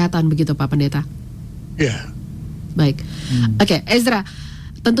protokol kesehatan begitu Pak Pendeta. Ya. Baik. Oke, Ezra,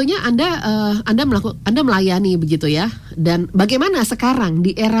 tentunya Anda melayani begitu ya. Dan bagaimana sekarang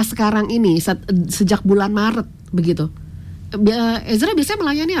di era sekarang ini sejak bulan Maret begitu? Ezra biasanya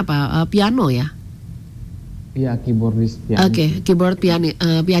melayani apa? Piano ya? Iya, keyboardis pianis. Oke, keyboard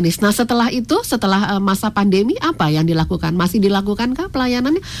pianis. Nah, setelah itu, setelah masa pandemi apa yang dilakukan? Masih dilakukankah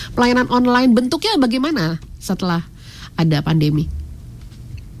pelayanannya? Pelayanan online bentuknya bagaimana setelah ada pandemi?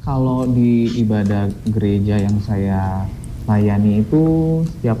 Kalau di ibadah gereja yang saya layani itu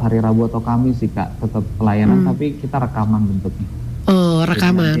setiap hari Rabu atau Kamis sih Kak, tetap pelayanan tapi kita rekaman bentuknya. Oh,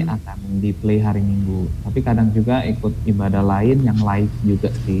 rekaman. Jadi nanti akan di play hari Minggu. Tapi kadang juga ikut ibadah lain yang live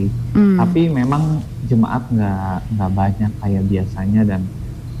juga sih. Tapi memang jemaat nggak banyak kayak biasanya dan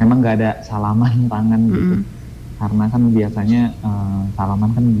memang nggak ada salaman tangan gitu. Karena kan biasanya salaman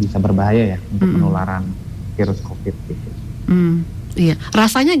kan bisa berbahaya ya untuk penularan virus COVID gitu. Iya,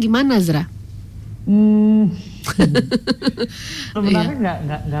 rasanya gimana Zra? Sebenarnya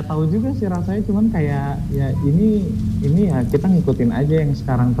nggak tahu juga sih rasanya, cuman kayak ya ini ya kita ngikutin aja yang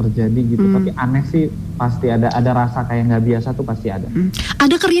sekarang terjadi gitu. Tapi aneh sih, pasti ada rasa kayak nggak biasa tuh pasti ada.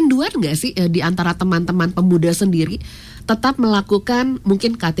 Ada kerinduan nggak sih di antara teman-teman pemuda sendiri tetap melakukan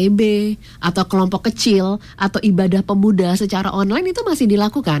mungkin KTB atau kelompok kecil atau ibadah pemuda secara online itu masih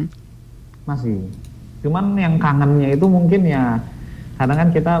dilakukan? Masih. Cuman yang kangennya itu mungkin ya kadang kan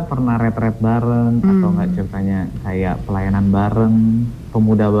kita pernah retret bareng atau nggak ceritanya kayak pelayanan bareng,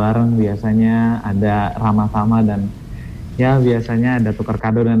 pemuda bareng, biasanya ada ramah-tamah dan ya biasanya ada tukar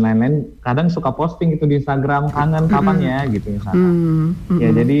kado dan lain-lain. Kadang suka posting itu di Instagram, kangen kapan ya gitu misalnya. Ya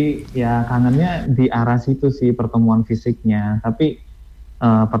jadi ya kangennya di arah situ sih pertemuan fisiknya, tapi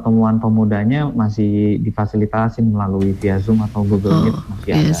pertemuan pemudanya masih difasilitasi melalui via Zoom atau Google Meet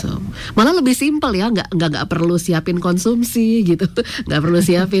masih ada. So. Malah lebih simpel ya, nggak perlu siapin konsumsi gitu, nggak perlu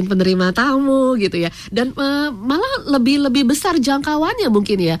siapin penerima tamu gitu ya. Dan malah lebih besar jangkauannya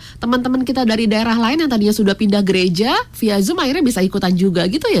mungkin ya. Teman-teman kita dari daerah lain yang tadinya sudah pindah gereja via Zoom akhirnya bisa ikutan juga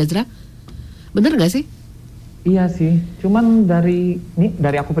gitu ya, Zra? Bener nggak sih? Iya sih. Cuman dari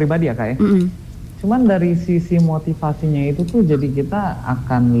aku pribadi ya Kak ya. Cuman dari sisi motivasinya itu tuh jadi kita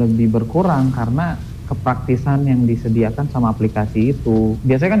akan lebih berkurang karena kepraktisan yang disediakan sama aplikasi itu.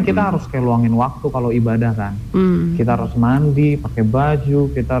 Biasanya kan kita harus kayak luangin waktu kalau ibadah kan. Kita harus mandi, pakai baju,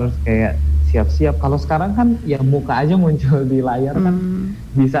 kita harus kayak siap-siap. Kalau sekarang kan ya muka aja muncul di layar kan.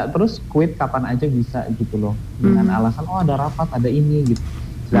 Bisa terus quit kapan aja bisa gitu loh. Dengan alasan ada rapat, ada ini gitu.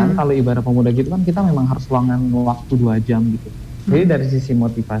 Dan kalau ibadah pemuda gitu kan kita memang harus luangkan waktu 2 jam gitu. Jadi dari sisi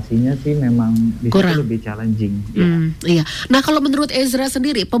motivasinya sih memang bisa lebih challenging. Iya. Nah kalau menurut Ezra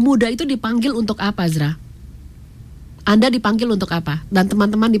sendiri, pemuda itu dipanggil untuk apa, Ezra? Anda dipanggil untuk apa? Dan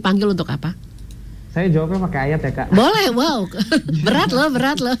teman-teman dipanggil untuk apa? Saya jawabnya pakai ayat ya Kak. Boleh, wow.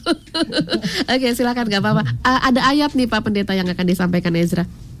 berat loh. Oke, silakan, gak apa-apa. Ada ayat nih Pak Pendeta yang akan disampaikan Ezra.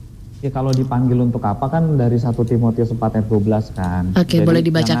 Ya kalau dipanggil untuk apa kan dari 1 Timotius 4 ayat 12 kan. Oke, boleh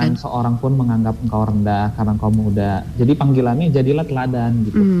dibacakan. Jangan seorang pun menganggap engkau rendah karena engkau muda. Jadi panggilannya jadilah teladan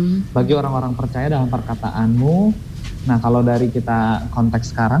gitu. Bagi orang-orang percaya dalam perkataanmu. Nah kalau dari kita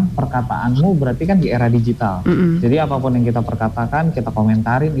konteks sekarang, perkataanmu berarti kan di era digital. Jadi apapun yang kita perkatakan, kita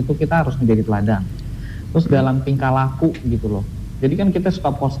komentarin, itu kita harus menjadi teladan. Terus dalam tingkah laku gitu loh. Jadi kan kita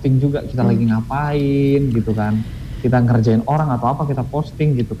suka posting juga, kita lagi ngapain gitu kan. Kita ngerjain orang atau apa kita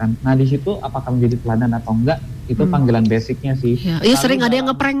posting gitu kan. Nah di situ apakah menjadi teladan atau enggak itu panggilan basicnya sih. Iya sering ada yang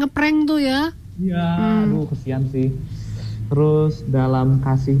ngeprank tuh ya. Iya, aduh kesian sih. Terus dalam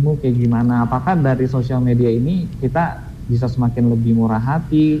kasihmu kayak gimana? Apakah dari sosial media ini kita bisa semakin lebih murah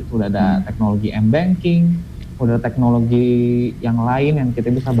hati? Udah ada teknologi m-banking, udah ada teknologi yang lain yang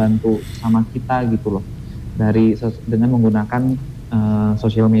kita bisa bantu sama kita gitu loh. Dengan menggunakan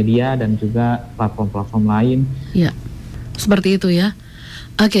sosial media dan juga platform-platform lain. Iya, seperti itu ya.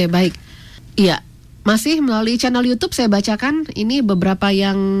 Oke, baik. Iya, masih melalui channel YouTube saya bacakan ini beberapa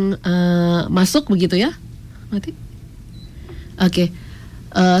yang masuk begitu ya. Mati. Oke,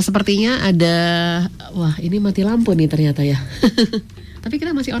 sepertinya ada, wah ini mati lampu nih ternyata ya. Tapi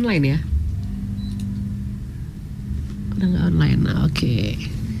kita masih online ya. Udah nggak online,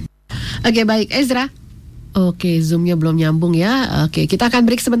 Oke, baik, Ezra. Oke, Zoom-nya belum nyambung ya. Oke, kita akan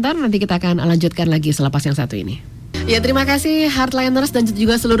break sebentar, nanti kita akan lanjutkan lagi selepas yang satu ini. Ya, terima kasih Heartliners dan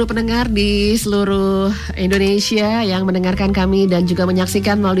juga seluruh pendengar di seluruh Indonesia yang mendengarkan kami dan juga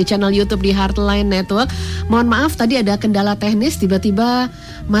menyaksikan melalui channel YouTube di Heartline Network. Mohon maaf tadi ada kendala teknis, tiba-tiba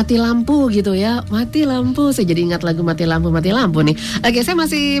mati lampu gitu ya. Mati lampu, saya jadi ingat lagu mati lampu nih. Oke, saya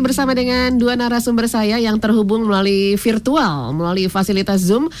masih bersama dengan 2 narasumber saya yang terhubung melalui virtual, melalui fasilitas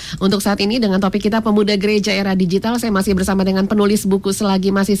Zoom. Untuk saat ini dengan topik kita Pemuda Gereja Era Digital, saya masih bersama dengan penulis buku Selagi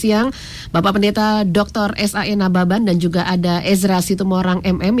Masih Siang, Bapak Pendeta Dr. S.A.E. Nababan, dan juga ada Ezra Situmorang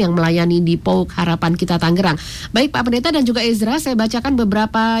MM yang melayani di POUK Harapan Kita Tangerang. Baik Pak Pendeta dan juga Ezra, saya bacakan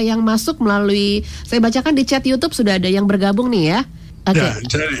beberapa yang masuk melalui, saya bacakan di chat YouTube sudah ada yang bergabung nih ya. Oke.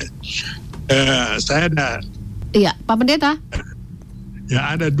 Saya ada. Iya, Pak Pendeta.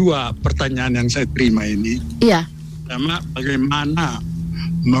 Ya, ada 2 pertanyaan yang saya terima ini. Iya. Pertama, bagaimana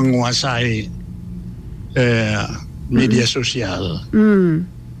menguasai media sosial,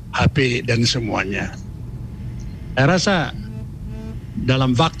 HP dan semuanya. Saya rasa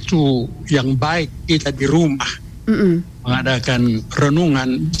dalam waktu yang baik kita di rumah mengadakan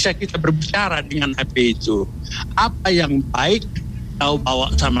renungan, bisa kita berbicara dengan HP itu. Apa yang baik kau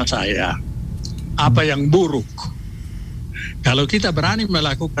bawa sama saya, apa yang buruk. Kalau kita berani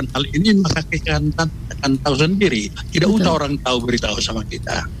melakukan hal ini, maka kita akan tahu sendiri. Tidak usah orang tahu beritahu sama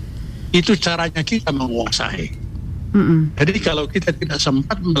kita. Itu caranya kita menguasai. Jadi kalau kita tidak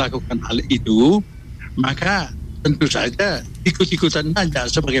sempat melakukan hal itu, maka tentu saja ikut-ikutan saja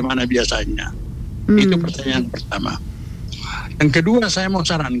sebagaimana biasanya. Itu pertanyaan pertama. Yang kedua, saya mau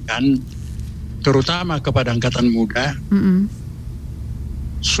sarankan terutama kepada angkatan muda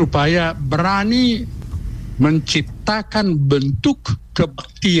supaya berani menciptakan bentuk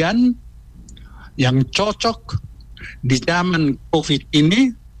kebaktian yang cocok di zaman COVID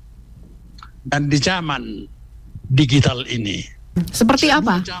ini dan di zaman digital ini. Seperti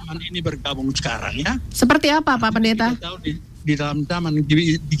apa? Zaman ini bergabung sekarang ya. Seperti apa Pak Pendeta? Di dalam zaman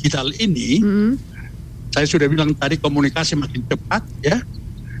digital ini, saya sudah bilang tadi komunikasi makin cepat ya,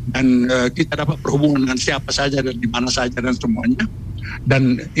 dan kita dapat berhubungan dengan siapa saja dan di mana saja dan semuanya.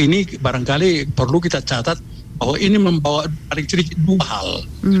 Dan ini barangkali perlu kita catat bahwa ini membawa paling sedikit dua hal.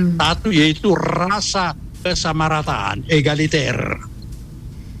 Satu yaitu rasa kesamarataan, egaliter,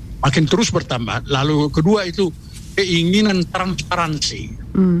 makin terus bertambah. Lalu kedua itu keinginan transparansi.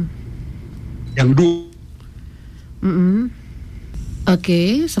 Yang dua.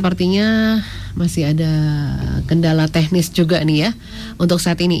 Oke, sepertinya masih ada kendala teknis juga nih ya untuk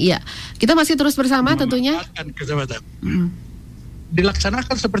saat ini. Iya, kita masih terus bersama tentunya.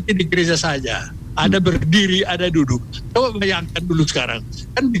 Dilaksanakan seperti di gereja saja. Ada berdiri, ada duduk. Coba bayangkan dulu sekarang.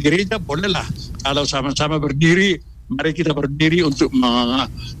 Kan di gereja bolehlah kalau sama-sama berdiri, mari kita berdiri untuk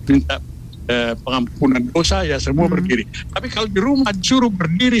minta pengampunan dosa, ya semua berdiri. Tapi kalau di rumah disuruh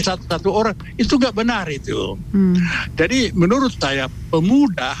berdiri satu-satu orang, itu gak benar itu. Jadi menurut saya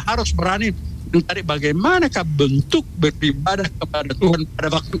pemuda harus berani mencari bagaimanakah bentuk beribadah kepada Tuhan pada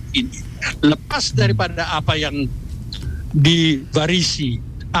waktu ini. Lepas daripada apa yang divarisi,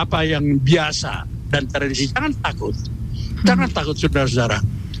 apa yang biasa dan tradisi. Jangan takut. Jangan takut saudara-saudara.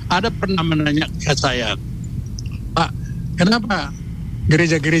 Ada pernah menanya ke saya, Pak, kenapa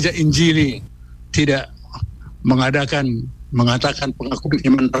gereja-gereja Injili tidak mengatakan pengakuan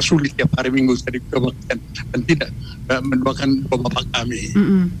iman rasuli tiap hari Minggu tadi kebaktian dan tidak mendoakan bapak kami?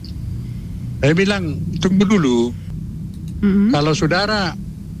 Saya bilang, tunggu dulu. Kalau saudara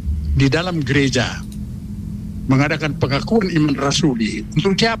di dalam gereja mengadakan pengakuan iman rasuli,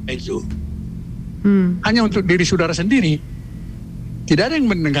 untuk siapa itu? Hanya untuk diri saudara sendiri. Tidak ada yang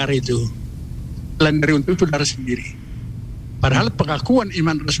mendengar itu selain dari untuk saudara sendiri. Padahal pengakuan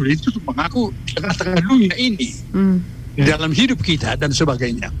iman rasuli itu mengaku di tengah-tengah dunia ini, di dalam hidup kita dan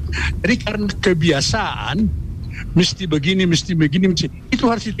sebagainya. Jadi karena kebiasaan mesti begini, itu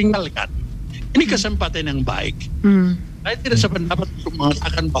harus ditinggalkan. Ini kesempatan yang baik. Saya tidak sependapat untuk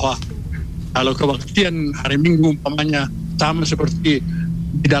mengatakan bahwa kalau kebaktian hari Minggu umpamanya sama seperti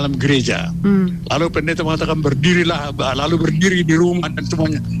di dalam gereja, lalu pendeta mengatakan berdirilah, lalu berdiri di rumah dan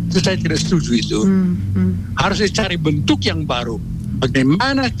semuanya, itu saya tidak setuju itu. Harus dicari bentuk yang baru.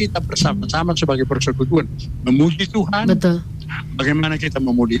 Bagaimana kita bersama-sama sebagai persekutuan memuji Tuhan, betul. Bagaimana kita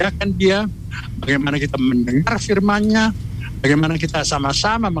memuliakan Dia, bagaimana kita mendengar firman-Nya, bagaimana kita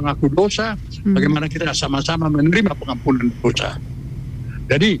sama-sama mengaku dosa, bagaimana kita sama-sama menerima pengampunan dosa.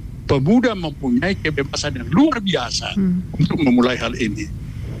 Jadi pemuda mempunyai kebebasan yang luar biasa untuk memulai hal ini.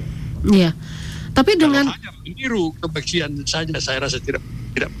 Iya. Tapi dengan kalau hanya meniru kebaksian saja, saya rasa tidak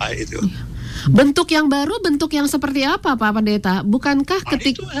baik itu. Iya. Bentuk yang baru, bentuk yang seperti apa Pak Pendeta? Bukankah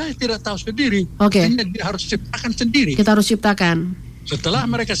itu saya tidak tahu sendiri. Oke. Dia harus ciptakan sendiri. Kita harus ciptakan. Setelah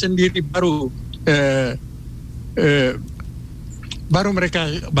mereka sendiri baru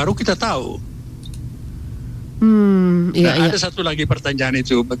kita tahu. Iya. Ada satu lagi pertanyaan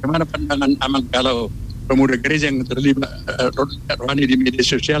itu, bagaimana pandangan Amang kalau pemuda gereja yang terlibat rohani di media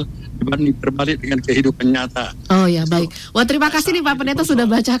sosial dibanding terbalik dengan kehidupan nyata? Oh ya, baik. Wah, terima kasih nih Pak Pendeta sudah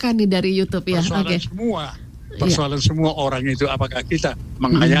bacakan nih dari YouTube ya. Persoalan semua orang itu, apakah kita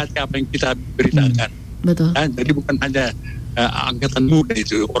menghayati apa yang kita beritakan? Betul. Jadi bukan hanya angkatan muda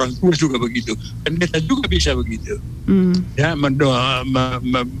itu, orang tua juga begitu, pendeta juga bisa begitu. Ya,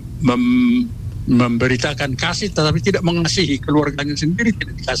 memberitakan kasih tetapi tidak mengasihi keluarganya sendiri,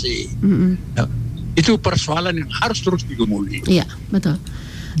 tidak dikasihi. Itu persoalan yang harus terus digumuli. Iya, betul.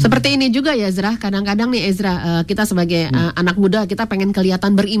 Seperti ini juga ya Ezra, kadang-kadang nih Ezra, kita sebagai anak muda kita pengen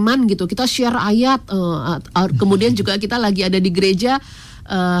kelihatan beriman gitu, kita share ayat, kemudian juga kita lagi ada di gereja,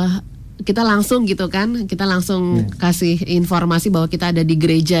 kita langsung gitu kan, kita langsung kasih informasi bahwa kita ada di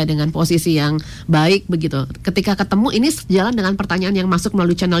gereja dengan posisi yang baik begitu. Ketika ketemu, ini sejalan dengan pertanyaan yang masuk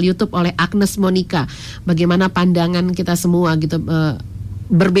melalui channel YouTube oleh Agnes Monica, bagaimana pandangan kita semua gitu,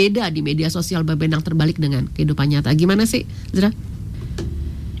 berbeda di media sosial, berbanding terbalik dengan kehidupan nyata. Gimana sih Ezra?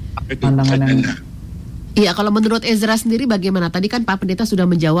 Pandangannya. Iya, kalau menurut Ezra sendiri bagaimana? Tadi kan Pak Pendeta sudah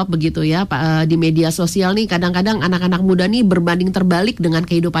menjawab begitu ya, Pak, di media sosial nih kadang-kadang anak-anak muda nih berbanding terbalik dengan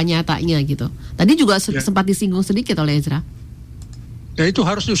kehidupan nyatanya gitu. Tadi juga sempat disinggung sedikit oleh Ezra. Ya itu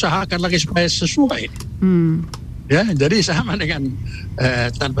harus diusahakan lagi supaya sesuai. Ya, jadi sama dengan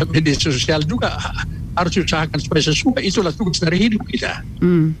tanpa media sosial juga harus usahakan supaya sesuai. Itulah tugas dari hidup kita.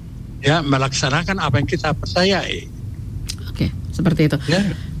 Ya, melaksanakan apa yang kita percayai. Oke, seperti itu. Ya.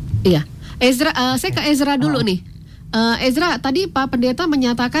 Iya, Ezra, saya ke Ezra dulu nih. Ezra, tadi Pak Pendeta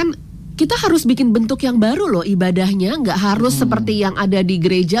menyatakan kita harus bikin bentuk yang baru loh ibadahnya, nggak harus seperti yang ada di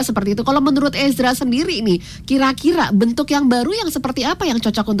gereja seperti itu. Kalau menurut Ezra sendiri nih, kira-kira bentuk yang baru yang seperti apa yang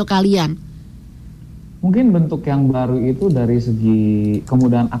cocok untuk kalian? Mungkin bentuk yang baru itu dari segi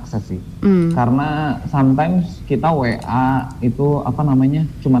kemudahan akses sih. Karena sometimes kita WA itu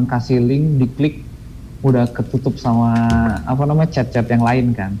cuman kasih link, diklik udah ketutup sama chat-chat yang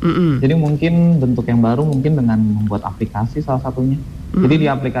lain kan. Jadi mungkin bentuk yang baru mungkin dengan membuat aplikasi salah satunya. Jadi di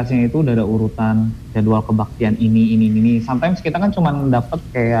aplikasinya itu udah ada urutan jadwal kebaktian ini. Sometimes kita kan cuma dapat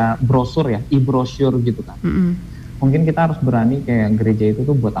kayak brosur ya, e-brosure gitu kan. Mungkin kita harus berani kayak gereja itu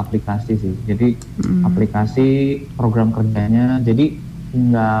tuh buat aplikasi sih. Jadi aplikasi program kerjanya, jadi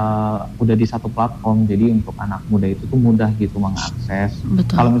tinggal udah di satu platform. Jadi untuk anak muda itu tuh mudah gitu mengakses.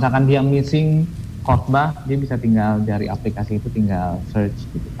 Kalau misalkan dia missing khotbah, dia bisa tinggal dari aplikasi itu tinggal search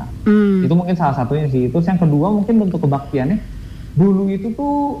gitu kan. Itu mungkin salah satunya sih. Terus yang kedua mungkin bentuk kebaktiannya dulu itu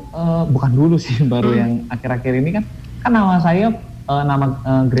tuh bukan dulu sih, baru yang akhir-akhir ini kan nama saya nama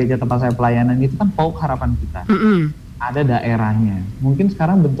gereja tempat saya pelayanan itu kan PAUK Harapan Kita. Ada daerahnya. Mungkin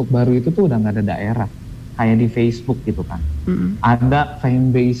sekarang bentuk baru itu tuh udah nggak ada daerah, kayak di Facebook gitu kan. Ada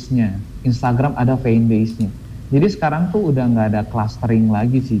fanbase-nya, Instagram ada fanbase-nya. Jadi sekarang tuh udah nggak ada clustering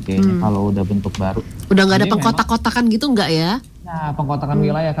lagi sih kayaknya kalau udah bentuk baru. Udah nggak ada pengkotak-kotakan gitu nggak ya? Nah, pengkotakan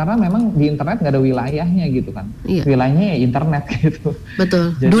wilayah, karena memang di internet nggak ada wilayahnya gitu kan. Wilayahnya ya internet gitu.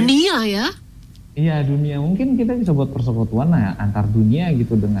 Betul. Jadi, dunia ya? Iya, dunia. Mungkin kita bisa buat persekutuan antar dunia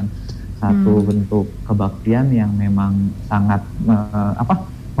gitu dengan satu bentuk kebaktian yang memang sangat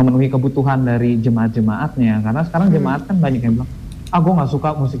memenuhi kebutuhan dari jemaat-jemaatnya. Karena sekarang jemaat kan banyak yang bilang, gue nggak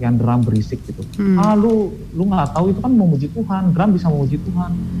suka musik yang drum berisik gitu. Lu nggak tahu itu kan memuji Tuhan, drum bisa memuji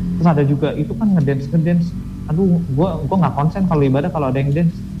Tuhan. Terus ada juga itu kan ngedance. Aduh, gue nggak konsen kalau ibadah kalau ada yang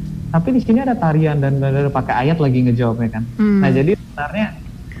dance. Tapi di sini ada tarian dan ada pakai ayat lagi ngejawabnya kan. Nah jadi sebenarnya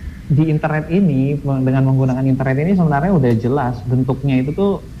di internet ini, dengan menggunakan internet ini sebenarnya udah jelas bentuknya itu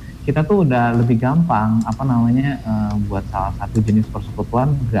tuh kita tuh udah lebih gampang buat salah satu jenis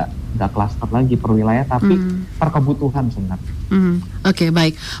persekutuan nggak klaster lagi per wilayah tapi per kebutuhan sebenarnya. Oke,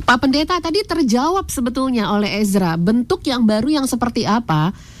 baik. Pak Pendeta, tadi terjawab sebetulnya oleh Ezra, bentuk yang baru yang seperti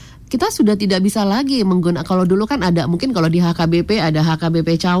apa kita sudah tidak bisa lagi menggunakan. Kalau dulu kan ada, mungkin kalau di HKBP ada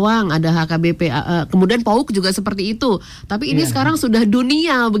HKBP Cawang, ada HKBP kemudian PAUK juga seperti itu. Tapi ini sekarang sudah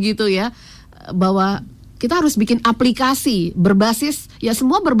dunia begitu ya, bahwa kita harus bikin aplikasi berbasis, ya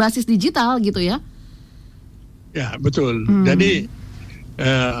semua berbasis digital gitu ya. Ya, betul. Jadi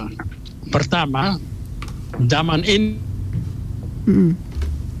pertama, zaman ini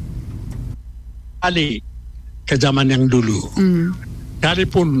kali ke zaman yang dulu.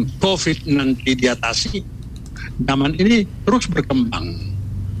 Sekalipun COVID nanti diatasi, zaman ini terus berkembang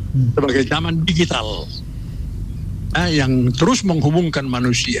sebagai zaman digital yang terus menghubungkan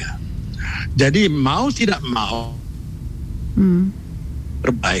manusia. Jadi mau tidak mau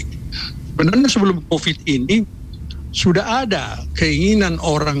terbaik. Sebenarnya sebelum COVID ini sudah ada keinginan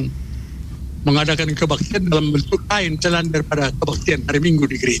orang mengadakan kebaktian dalam bentuk lain selain daripada kebaktian hari Minggu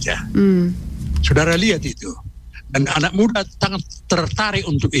di gereja. Saudara lihat itu. Dan anak muda sangat tertarik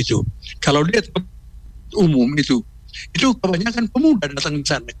untuk itu. Kalau lihat umum itu kebanyakan pemuda datang ke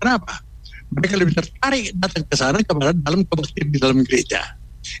sana. Kenapa? Mereka lebih tertarik datang ke sana kepada dalam kebaktian di dalam gereja.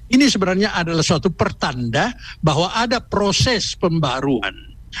 Ini sebenarnya adalah suatu pertanda bahwa ada proses pembaruan.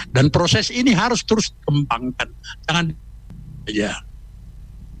 Dan proses ini harus terus dikembangkan. Jangan ya.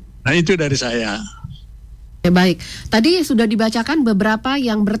 Nah itu dari saya. Ya, baik. Tadi sudah dibacakan beberapa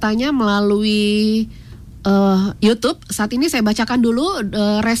yang bertanya melalui YouTube. Saat ini saya bacakan dulu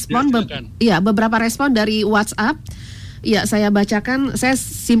respon beberapa respon dari WhatsApp. Ya, saya bacakan, saya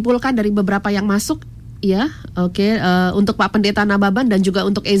simpulkan dari beberapa yang masuk. Ya, oke. Untuk Pak Pendeta Nababan dan juga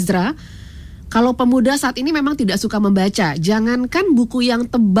untuk Ezra. Kalau pemuda saat ini memang tidak suka membaca, jangankan buku yang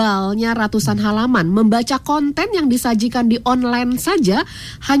tebalnya ratusan halaman, membaca konten yang disajikan di online saja,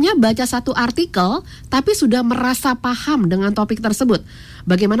 hanya baca satu artikel, tapi sudah merasa paham dengan topik tersebut.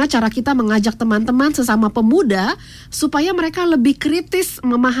 Bagaimana cara kita mengajak teman-teman sesama pemuda supaya mereka lebih kritis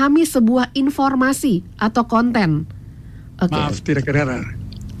memahami sebuah informasi atau konten? Okay. Maaf, tidak kedengaran.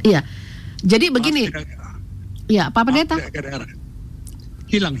 Iya, jadi begini. Iya, Pak Pendeta.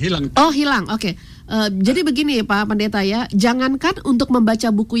 Hilang. Oh, hilang. Oke. Jadi begini Pak Pendeta ya, jangankan untuk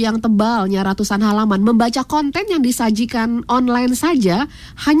membaca buku yang tebalnya ratusan halaman, membaca konten yang disajikan online saja,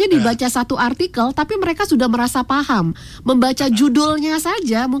 hanya dibaca satu artikel, tapi mereka sudah merasa paham. Membaca judulnya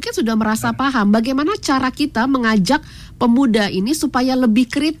saja mungkin sudah merasa paham. Bagaimana cara kita mengajak pemuda ini supaya lebih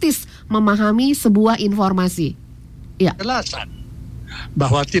kritis memahami sebuah informasi? Ya. Jelasan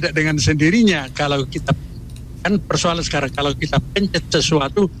bahwa tidak dengan sendirinya kalau kita, kan persoalan sekarang kalau kita pencet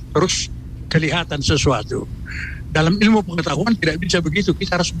sesuatu terus kelihatan sesuatu. Dalam ilmu pengetahuan tidak bisa begitu,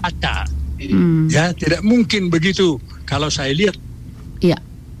 kita harus baca. Ya, tidak mungkin begitu kalau saya lihat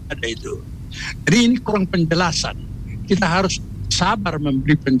ada itu. Jadi ini kurang penjelasan. Kita harus sabar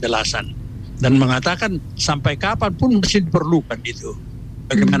memberi penjelasan dan mengatakan sampai kapan pun masih diperlukan itu.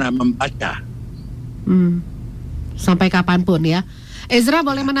 Bagaimana membaca. Sampai kapanpun ya. Ezra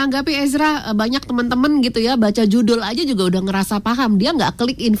boleh menanggapi. Ezra, banyak teman-teman gitu ya, baca judul aja juga udah ngerasa paham. Dia nggak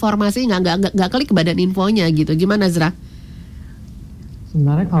klik informasi, nggak klik badan infonya gitu. Gimana Ezra?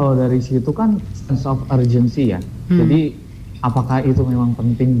 Sebenarnya kalau dari situ kan sense of urgency ya. Jadi apakah itu memang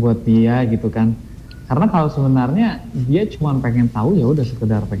penting buat dia gitu kan? Karena kalau sebenarnya dia cuma pengen tahu, ya udah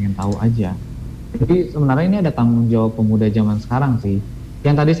sekedar pengen tahu aja. Jadi sebenarnya ini ada tanggung jawab pemuda zaman sekarang sih.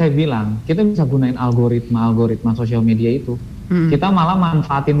 Yang tadi saya bilang, kita bisa gunain algoritma sosial media itu. Kita malah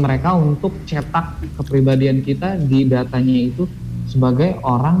manfaatin mereka untuk cetak kepribadian kita di datanya itu sebagai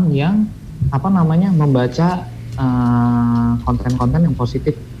orang yang membaca konten-konten yang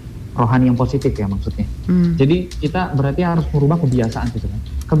positif, rohani yang positif ya maksudnya. Jadi kita berarti harus merubah kebiasaan gitu kan.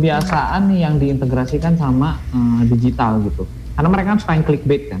 Kebiasaan yang diintegrasikan sama digital gitu. Karena mereka kan suka yang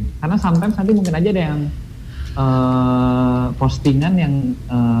clickbait kan. Karena sometimes nanti mungkin aja ada yang postingan yang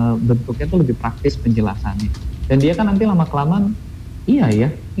bentuknya tuh lebih praktis penjelasannya. Dan dia kan nanti lama-kelamaan, iya ya,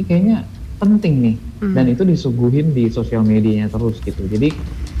 ini kayaknya penting nih. Dan itu disuguhin di sosial medianya terus gitu. Jadi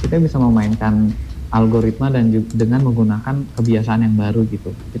kita bisa memainkan algoritma dan dengan menggunakan kebiasaan yang baru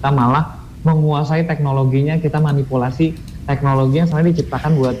gitu. Kita malah menguasai teknologinya, kita manipulasi teknologi yang sebenarnya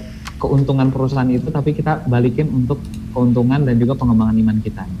diciptakan buat keuntungan perusahaan itu, tapi kita balikin untuk keuntungan dan juga pengembangan iman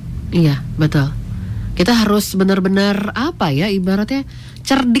kita. Iya, betul. Kita harus benar-benar ibaratnya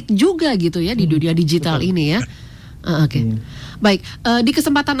cerdik juga gitu ya di dunia digital ini ya. Oke. Baik, di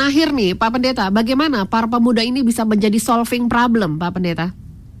kesempatan akhir nih Pak Pendeta, bagaimana para pemuda ini bisa menjadi solving problem Pak Pendeta?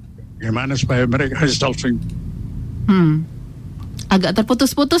 Bagaimana supaya mereka solving? Agak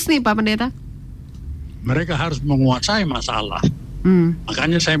terputus-putus nih Pak Pendeta. Mereka harus menguasai masalah.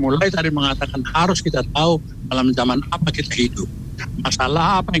 Makanya saya mulai tadi mengatakan harus kita tahu dalam zaman apa kita hidup.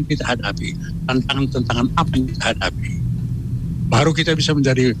 Masalah apa yang kita hadapi, tantangan-tantangan apa yang kita hadapi, baru kita bisa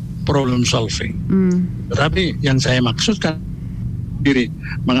menjadi problem solving. Tetapi yang saya maksudkan diri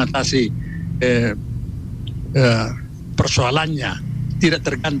mengatasi persoalannya tidak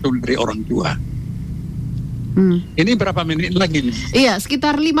tergantung dari orang tua. Ini berapa menit lagi nih? Iya,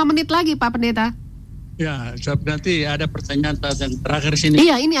 sekitar 5 menit lagi Pak Pendeta. Ya, nanti ada pertanyaan yang terakhir sini.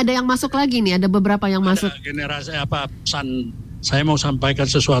 Iya, ini ada yang masuk lagi nih, ada beberapa yang masuk. Generasi pesan. Saya mau sampaikan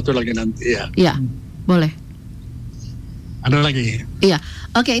sesuatu lagi nanti ya. Iya, boleh. Ada lagi? Iya,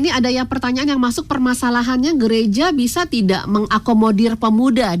 oke, ini ada yang pertanyaan yang masuk, permasalahannya gereja bisa tidak mengakomodir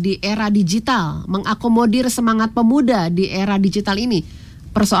pemuda di era digital, mengakomodir semangat pemuda di era digital ini.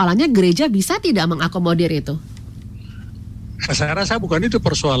 Persoalannya gereja bisa tidak mengakomodir itu? Saya rasa bukan itu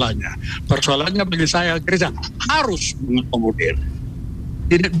persoalannya. Persoalannya bagi saya gereja harus mengakomodir.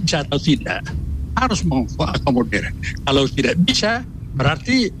 Tidak bisa atau tidak. Harus mengakomodir. Kalau tidak bisa,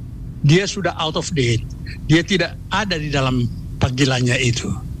 berarti dia sudah out of date. Dia tidak ada di dalam panggilannya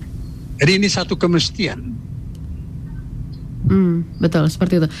itu. Jadi ini satu kemestian. Betul,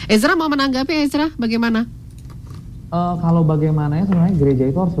 seperti itu. Ezra mau menanggapi, Ezra, bagaimana? Kalau bagaimana ya, sebenarnya gereja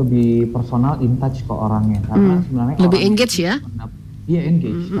itu harus lebih personal, in touch ke orangnya. Karena sebenarnya lebih engage ya? Iya,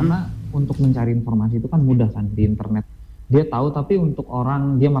 engage. Karena untuk mencari informasi itu kan mudah kan di internet. Dia tahu, tapi untuk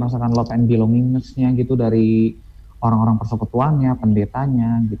orang dia merasakan love and belongingness-nya gitu dari orang-orang persekutuannya,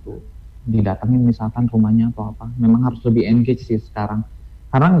 pendetanya gitu. Didatengin misalkan rumahnya atau apa. Memang harus lebih engage sih sekarang.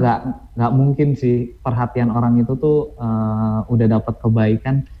 Karena nggak mungkin sih perhatian orang itu tuh udah dapat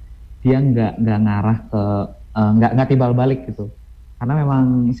kebaikan, dia nggak ngarah ke nggak timbal balik gitu. Karena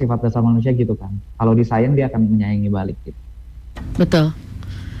memang sifat dasar manusia gitu kan. Kalau disayang dia akan menyayangi balik gitu. Betul.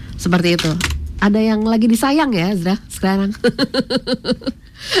 Seperti itu. Ada yang lagi disayang ya, Zra, sekarang.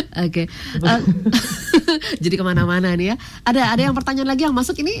 Oke. Jadi kemana-mana nih ya. Ada yang pertanyaan lagi yang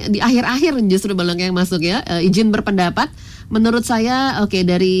masuk ini di akhir-akhir justru belum yang masuk ya. Izin berpendapat, Menurut saya,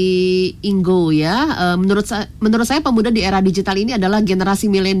 dari Ingo ya, menurut saya pemuda di era digital ini adalah generasi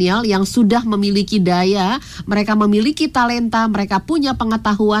milenial yang sudah memiliki daya, mereka memiliki talenta, mereka punya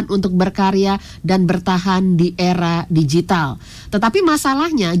pengetahuan untuk berkarya dan bertahan di era digital. Tetapi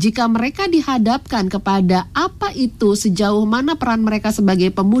masalahnya jika mereka dihadapkan kepada apa itu, sejauh mana peran mereka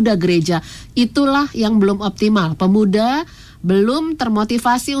sebagai pemuda gereja, itulah yang belum optimal. Pemuda belum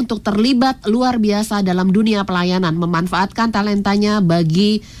termotivasi untuk terlibat luar biasa dalam dunia pelayanan, memanfaatkan talentanya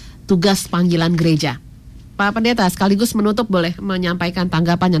bagi tugas panggilan gereja. Pak Pendeta, sekaligus menutup boleh menyampaikan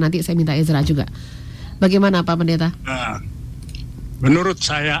tanggapannya, nanti saya minta Ezra juga. Bagaimana Pak Pendeta? Menurut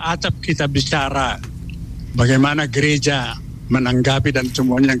saya acap kita bicara bagaimana gereja menanggapi dan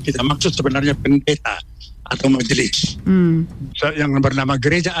semuanya, yang kita maksud sebenarnya pendeta atau majelis. Yang bernama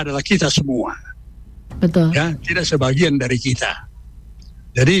gereja adalah kita semua. Betul. Ya, tidak sebagian dari kita.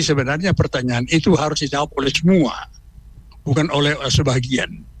 Jadi sebenarnya pertanyaan itu harus dijawab oleh semua, bukan oleh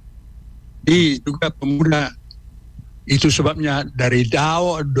sebagian. Jadi juga pemuda, itu sebabnya dari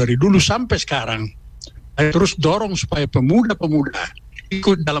dulu sampai sekarang saya terus dorong supaya pemuda-pemuda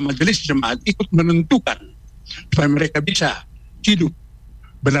ikut dalam majelis jemaat, ikut menentukan supaya mereka bisa hidup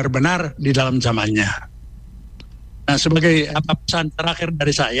benar-benar di dalam zamannya. Nah, sebagai pesan terakhir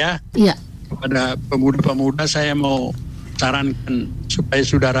dari saya, kepada pemuda-pemuda, saya mau sarankan supaya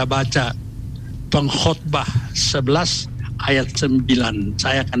saudara baca Pengkhotbah 11 ayat 9.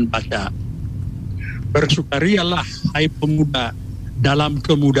 Saya akan baca. Bersukarialah hai pemuda dalam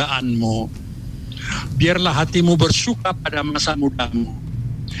kemudaanmu. Biarlah hatimu bersuka pada masa mudamu,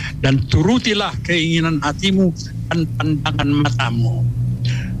 dan turutilah keinginan hatimu dan pandangan matamu.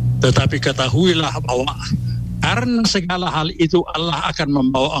 Tetapi ketahuilah bahwa karena segala hal itu Allah akan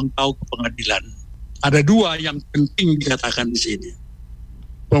membawa engkau ke pengadilan. Ada dua yang penting dikatakan di sini.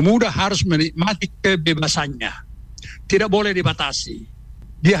 Pemuda harus menikmati kebebasannya, tidak boleh dibatasi.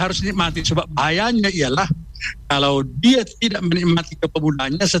 Dia harus nikmati, sebab bahayanya ialah kalau dia tidak menikmati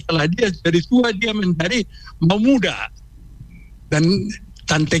kepemudaannya, setelah dia jadi tua dia menjadi pemuda dan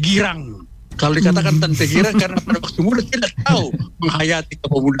tante girang. Kalau dikatakan tante girang karena pada waktu muda tidak tahu menghayati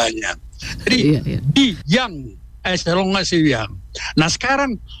kepemudaannya. Jadi young as long as young. Nah,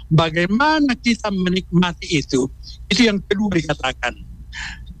 sekarang bagaimana kita menikmati itu? Itu yang kedua dikatakan.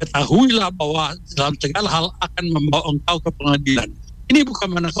 Ketahuilah bahwa dalam segala hal akan membawa engkau ke pengadilan. Ini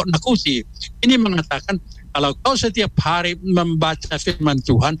bukan menakut-nakuti. Ini mengatakan kalau kau setiap hari membaca firman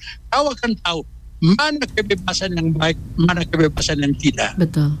Tuhan, kau akan tahu mana kebebasan yang baik, mana kebebasan yang tidak.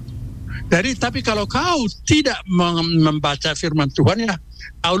 Betul. Jadi, tapi kalau kau tidak membaca firman Tuhan, ya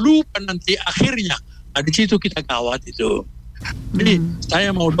kau lupa nanti akhirnya. Nah, di situ kita gawat itu. Jadi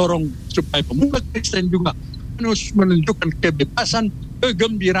saya mau dorong supaya pemuda Kristen juga harus menunjukkan kebebasan,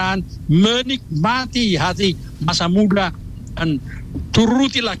 kegembiraan, menikmati hati masa muda, dan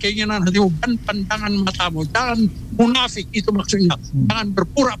turutilah keinginan hatimu dan pandangan matamu. Jangan munafik, itu maksudnya. Jangan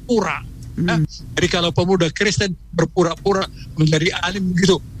berpura-pura. Jadi kalau pemuda Kristen berpura-pura menjadi alim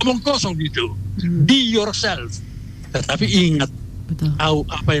gitu, omong kosong gitu. Be yourself. Tetapi ingat, tahu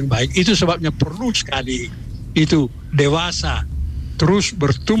apa yang baik. Itu sebabnya perlu sekali itu dewasa terus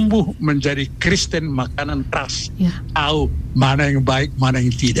bertumbuh menjadi Kristen makanan keras. Tahu mana yang baik, mana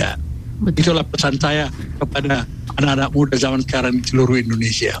yang tidak. Itulah pesan saya kepada anak-anak muda zaman sekarang di seluruh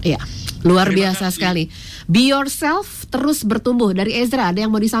Indonesia. Luar biasa sekali. Be yourself, terus bertumbuh. Dari Ezra, ada yang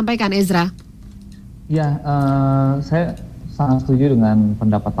mau disampaikan, Ezra? Ya, saya sangat setuju dengan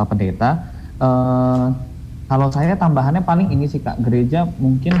pendapat Pak Pendeta. Kalau saya tambahannya paling ini sih Kak, gereja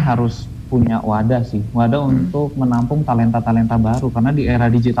mungkin harus punya wadah untuk menampung talenta-talenta baru, karena di era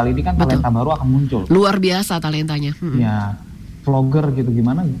digital ini kan talenta baru akan muncul. Luar biasa talentanya. Ya, vlogger gitu,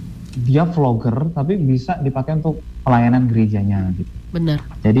 gimana dia vlogger tapi bisa dipakai untuk pelayanan gerejanya gitu. Benar.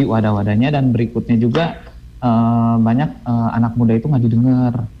 Jadi wadah-wadahnya, dan berikutnya juga banyak anak muda itu nggak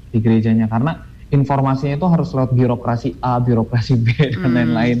didengar di gerejanya karena informasinya itu harus lewat birokrasi A, birokrasi B, dan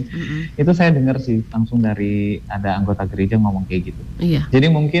lain-lain. Itu saya dengar sih langsung dari ada anggota gereja ngomong kayak gitu. Jadi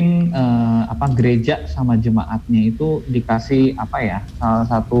mungkin gereja sama jemaatnya itu dikasih salah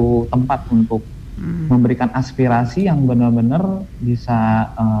satu tempat untuk memberikan aspirasi yang benar-benar bisa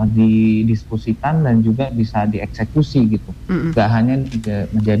didiskusikan dan juga bisa dieksekusi gitu. Gak hanya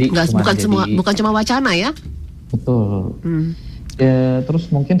menjadi bukan cuma wacana ya. Betul. Terus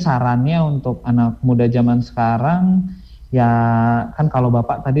mungkin sarannya untuk anak muda zaman sekarang, ya kan kalau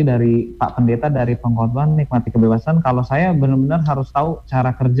Bapak tadi dari Pak Pendeta dari pengkhotbah nikmati kebebasan, kalau saya benar-benar harus tahu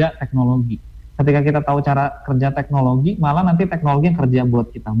cara kerja teknologi. Ketika kita tahu cara kerja teknologi, malah nanti teknologi yang kerja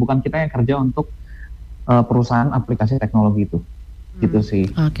buat kita, bukan kita yang kerja untuk perusahaan aplikasi teknologi itu. gitu sih.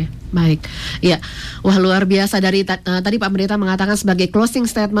 Oke, baik. Ya, wah luar biasa dari tadi Pak Pendeta mengatakan sebagai closing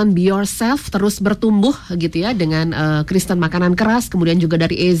statement, be yourself, terus bertumbuh gitu ya dengan Kristen makanan keras, kemudian juga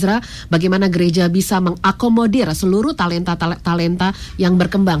dari Ezra bagaimana gereja bisa mengakomodir seluruh talenta yang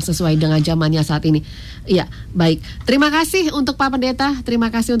berkembang sesuai dengan zamannya saat ini. Iya, baik. Terima kasih untuk Pak Pendeta, terima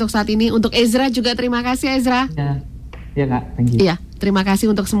kasih untuk saat ini, untuk Ezra juga terima kasih Ezra. Ya Kak, thank you. Iya, terima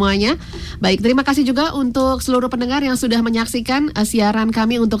kasih untuk semuanya. Baik, terima kasih juga untuk seluruh pendengar yang sudah menyaksikan siaran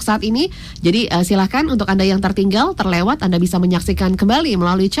kami untuk saat ini. Jadi silahkan untuk Anda yang tertinggal, terlewat, Anda bisa menyaksikan kembali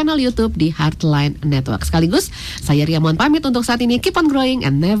melalui channel YouTube di Heartline Network. Sekaligus, saya Ria mohon pamit untuk saat ini. Keep on growing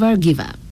and never give up.